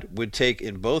God would take,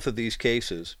 in both of these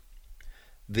cases,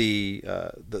 these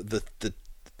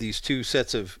two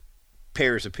sets of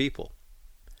pairs of people,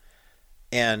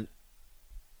 and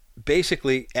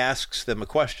basically asks them a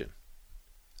question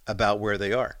about where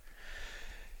they are.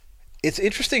 It's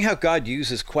interesting how God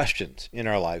uses questions in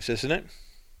our lives, isn't it?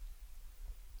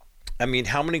 I mean,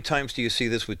 how many times do you see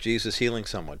this with Jesus healing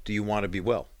someone? Do you want to be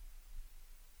well?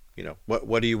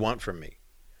 What do you want from me?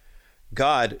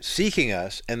 God seeking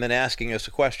us and then asking us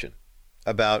a question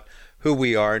about who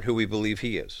we are and who we believe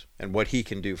he is and what he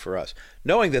can do for us,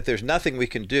 knowing that there's nothing we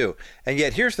can do. And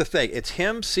yet here's the thing, it's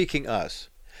him seeking us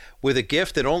with a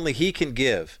gift that only he can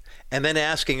give and then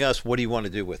asking us, what do you want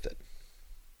to do with it?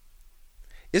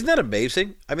 Isn't that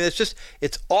amazing? I mean,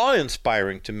 it's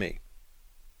awe-inspiring to me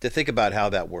to think about how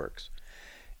that works.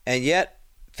 And yet,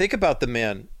 think about the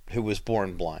man who was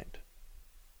born blind,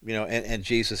 and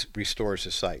Jesus restores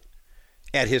his sight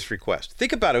at his request.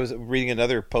 Think about it. I was reading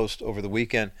another post over the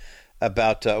weekend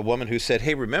about a woman who said,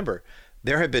 hey, remember,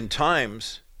 there have been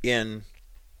times in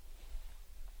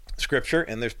Scripture,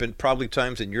 and there's been probably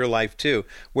times in your life too,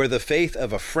 where the faith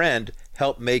of a friend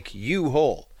helped make you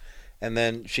whole. And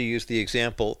then she used the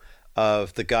example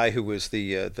of the guy who was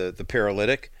the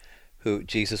paralytic, who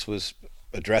Jesus was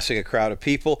addressing a crowd of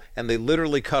people, and they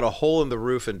literally cut a hole in the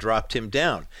roof and dropped him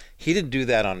down. He didn't do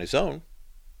that on his own.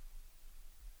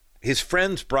 His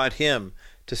friends brought him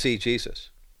to see Jesus.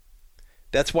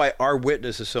 That's why our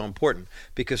witness is so important,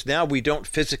 because now we don't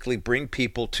physically bring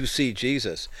people to see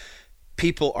Jesus.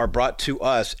 People are brought to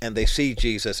us, and they see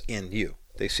Jesus in you.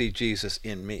 They see Jesus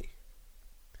in me.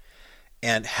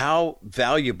 And how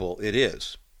valuable it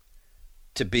is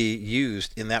to be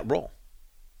used in that role.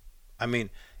 I mean,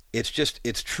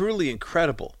 it's truly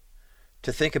incredible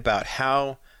to think about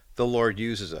how the Lord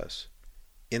uses us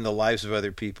in the lives of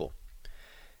other people.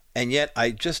 And yet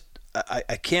I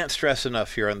can't stress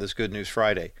enough here on this Good News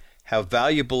Friday how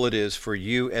valuable it is for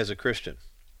you as a Christian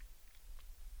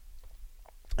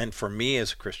and for me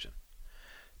as a Christian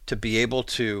to be able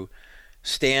to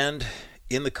stand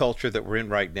in the culture that we're in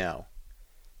right now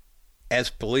as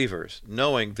believers,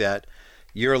 knowing that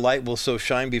your light will so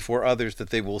shine before others that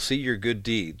they will see your good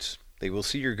deeds, they will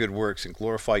see your good works and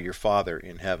glorify your Father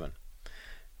in heaven.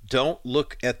 Don't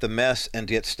look at the mess and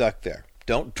get stuck there.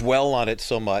 Don't dwell on it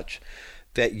so much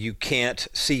that you can't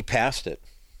see past it.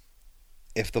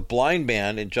 If the blind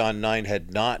man in John 9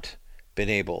 had not been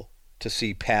able to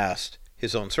see past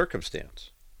his own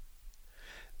circumstance,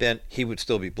 then he would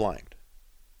still be blind.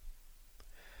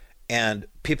 And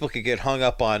people could get hung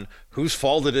up on whose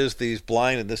fault it is that he's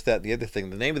blind and this, that, and the other thing.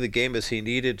 The name of the game is he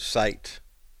needed sight.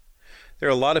 There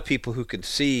are a lot of people who can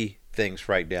see things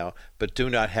right now, but do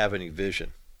not have any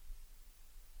vision.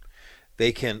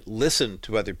 They can listen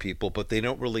to other people, but they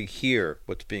don't really hear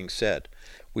what's being said.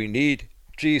 We need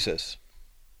Jesus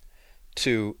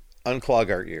to unclog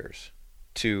our ears,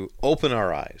 to open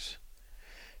our eyes,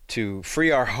 to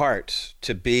free our hearts,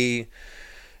 to be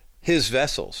his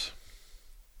vessels.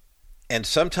 And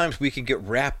sometimes we can get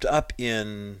wrapped up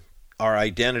in our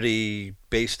identity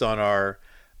based on our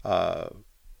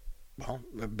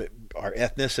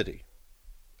ethnicity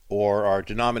or our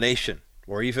denomination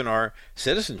or even our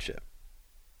citizenship.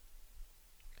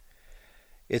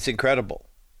 It's incredible.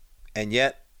 And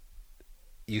yet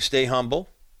you stay humble,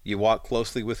 you walk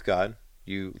closely with God,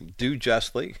 you do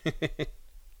justly,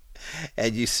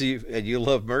 and you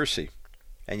love mercy.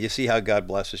 And you see how God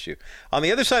blesses you. On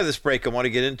the other side of this break, I want to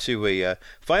get into a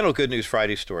final Good News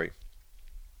Friday story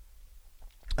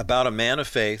about a man of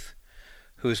faith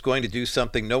who is going to do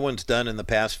something no one's done in the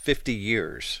past 50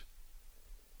 years.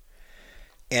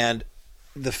 And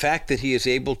the fact that he is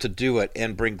able to do it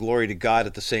and bring glory to God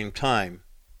at the same time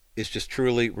is just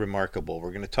truly remarkable.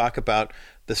 We're going to talk about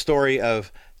the story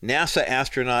of NASA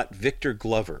astronaut Victor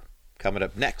Glover coming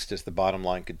up next as the bottom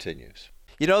line continues.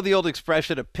 You know the old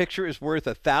expression, a picture is worth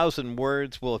 1,000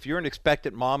 words? Well, if you're an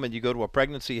expectant mom and you go to a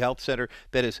pregnancy health center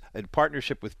that is in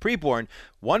partnership with Preborn,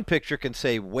 one picture can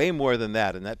say way more than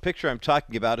that. And that picture I'm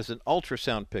talking about is an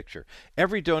ultrasound picture.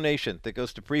 Every donation that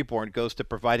goes to Preborn goes to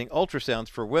providing ultrasounds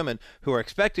for women who are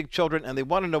expecting children, and they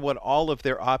want to know what all of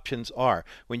their options are.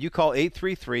 When you call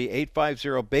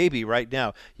 833-850-BABY right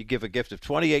now, you give a gift of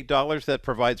 $28 that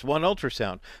provides one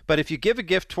ultrasound. But if you give a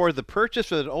gift toward the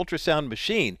purchase of an ultrasound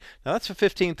machine, now that's a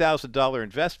 $15,000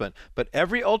 investment, but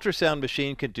every ultrasound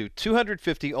machine can do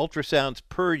 250 ultrasounds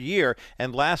per year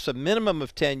and lasts a minimum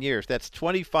of 10 years. That's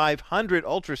 2,500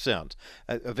 ultrasounds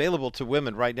available to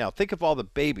women right now. Think of all the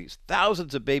babies,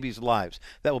 thousands of babies' lives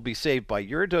that will be saved by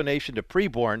your donation to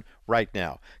Preborn right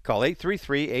now. Call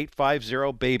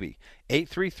 833-850-BABY.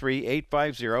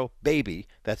 833-850-BABY.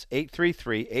 That's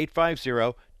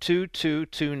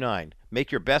 833-850-2229. Make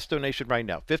your best donation right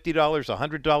now. $50,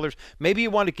 $100. Maybe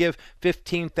you want to give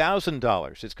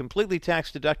 $15,000. It's completely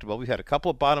tax deductible. We've had a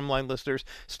couple of bottom line listeners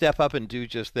step up and do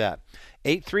just that.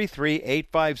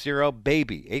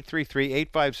 833-850-BABY.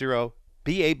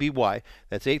 833-850-BABY.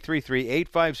 That's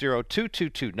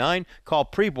 833-850-2229. Call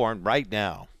Preborn right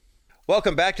now.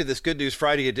 Welcome back to this Good News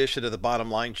Friday edition of the Bottom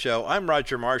Line Show. I'm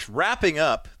Roger Marsh, wrapping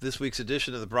up this week's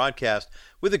edition of the broadcast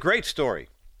with a great story.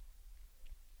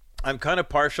 I'm kind of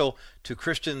partial to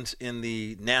Christians in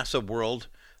the NASA world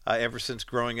ever since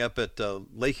growing up at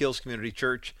Lake Hills Community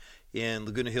Church in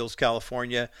Laguna Hills,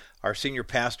 California. Our senior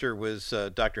pastor was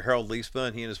Dr. Harold Leesma,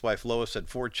 and he and his wife Lois had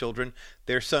 4 children.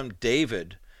 Their son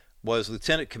David was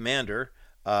lieutenant commander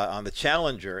on the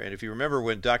Challenger. And if you remember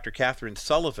when Dr. Catherine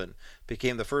Sullivan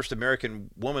became the first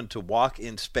American woman to walk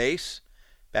in space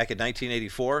back in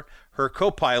 1984, her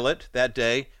co-pilot that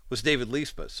day was David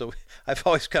Leesma. So I've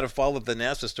always kind of followed the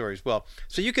NASA story as well.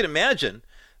 So you can imagine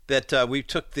that we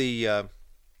took the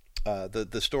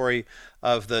story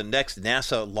of the next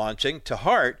NASA launching to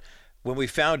heart when we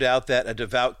found out that a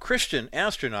devout Christian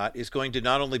astronaut is going to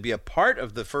not only be a part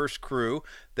of the first crew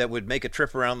that would make a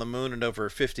trip around the moon in over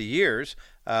 50 years,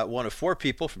 one of 4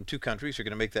 people from 2 countries are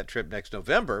going to make that trip next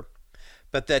November,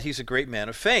 but that he's a great man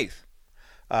of faith.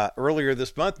 Earlier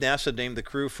this month, NASA named the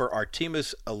crew for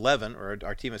Artemis 11, or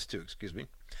Artemis 2, excuse me.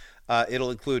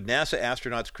 It'll include NASA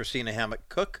astronauts Christina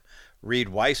Hammock-Cook, Reed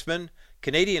Weissman,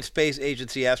 Canadian Space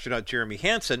Agency astronaut Jeremy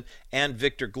Hansen, and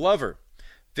Victor Glover.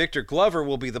 Victor Glover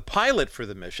will be the pilot for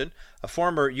the mission. A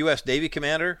former U.S. Navy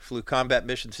commander, flew combat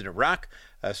missions in Iraq,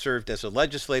 served as a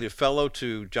legislative fellow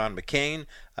to John McCain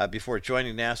before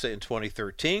joining NASA in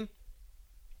 2013.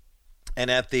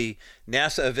 And at the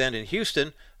NASA event in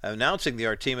Houston, announcing the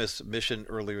Artemis mission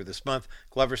earlier this month,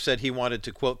 Glover said he wanted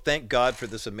to, quote, thank God for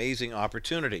this amazing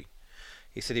opportunity.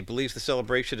 He said he believes the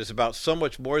celebration is about so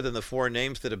much more than the 4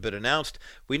 names that have been announced.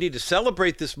 We need to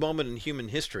celebrate this moment in human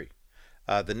history,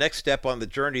 the next step on the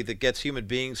journey that gets human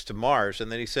beings to Mars.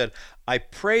 And then he said, I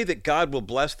pray that God will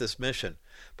bless this mission.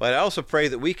 But I also pray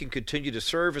that we can continue to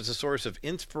serve as a source of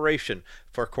inspiration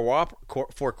for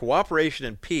cooperation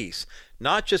and peace,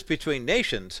 not just between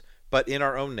nations, but in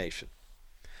our own nation.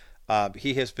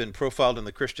 He has been profiled in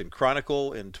the Christian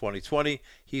Chronicle in 2020.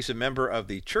 He's a member of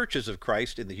the Churches of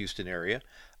Christ in the Houston area.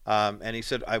 And he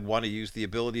said, I want to use the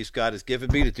abilities God has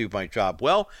given me to do my job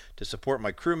well, to support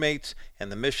my crewmates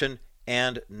and the mission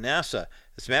and NASA.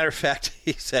 As a matter of fact,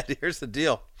 he said, here's the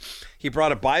deal. He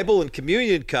brought a Bible and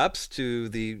communion cups to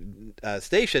the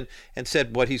station and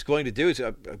said what he's going to do is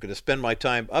I'm going to spend my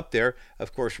time up there,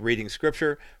 of course, reading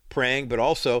scripture, praying, but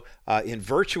also in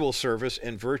virtual service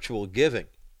and virtual giving.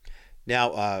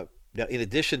 Now, in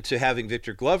addition to having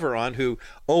Victor Glover on, who,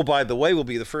 oh, by the way, will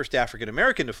be the first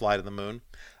African-American to fly to the moon,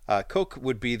 Koch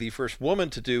would be the first woman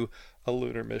to do a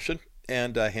lunar mission,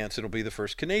 and Hansen will be the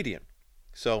first Canadian.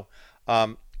 So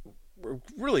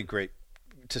really great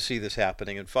to see this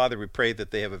happening. And Father, we pray that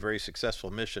they have a very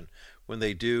successful mission when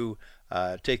they do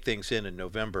take things in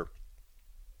November,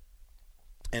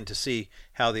 and to see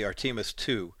how the Artemis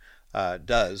 2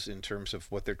 does in terms of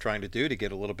what they're trying to do to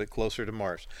get a little bit closer to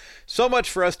Mars. So much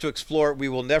for us to explore. We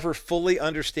will never fully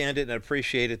understand it and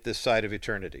appreciate it this side of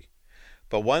eternity.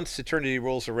 But once eternity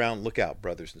rolls around, look out,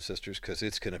 brothers and sisters, because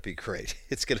it's going to be great.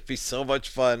 It's going to be so much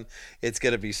fun. It's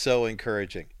going to be so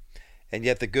encouraging. And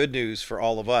yet the good news for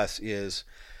all of us is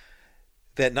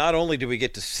that not only do we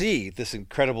get to see this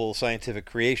incredible scientific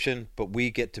creation, but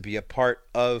we get to be a part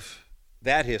of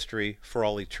that history for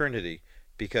all eternity,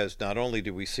 because not only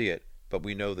do we see it, but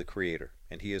we know the Creator,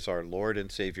 and He is our Lord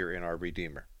and Savior and our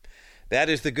Redeemer. That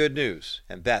is the good news,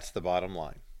 and that's the bottom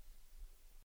line.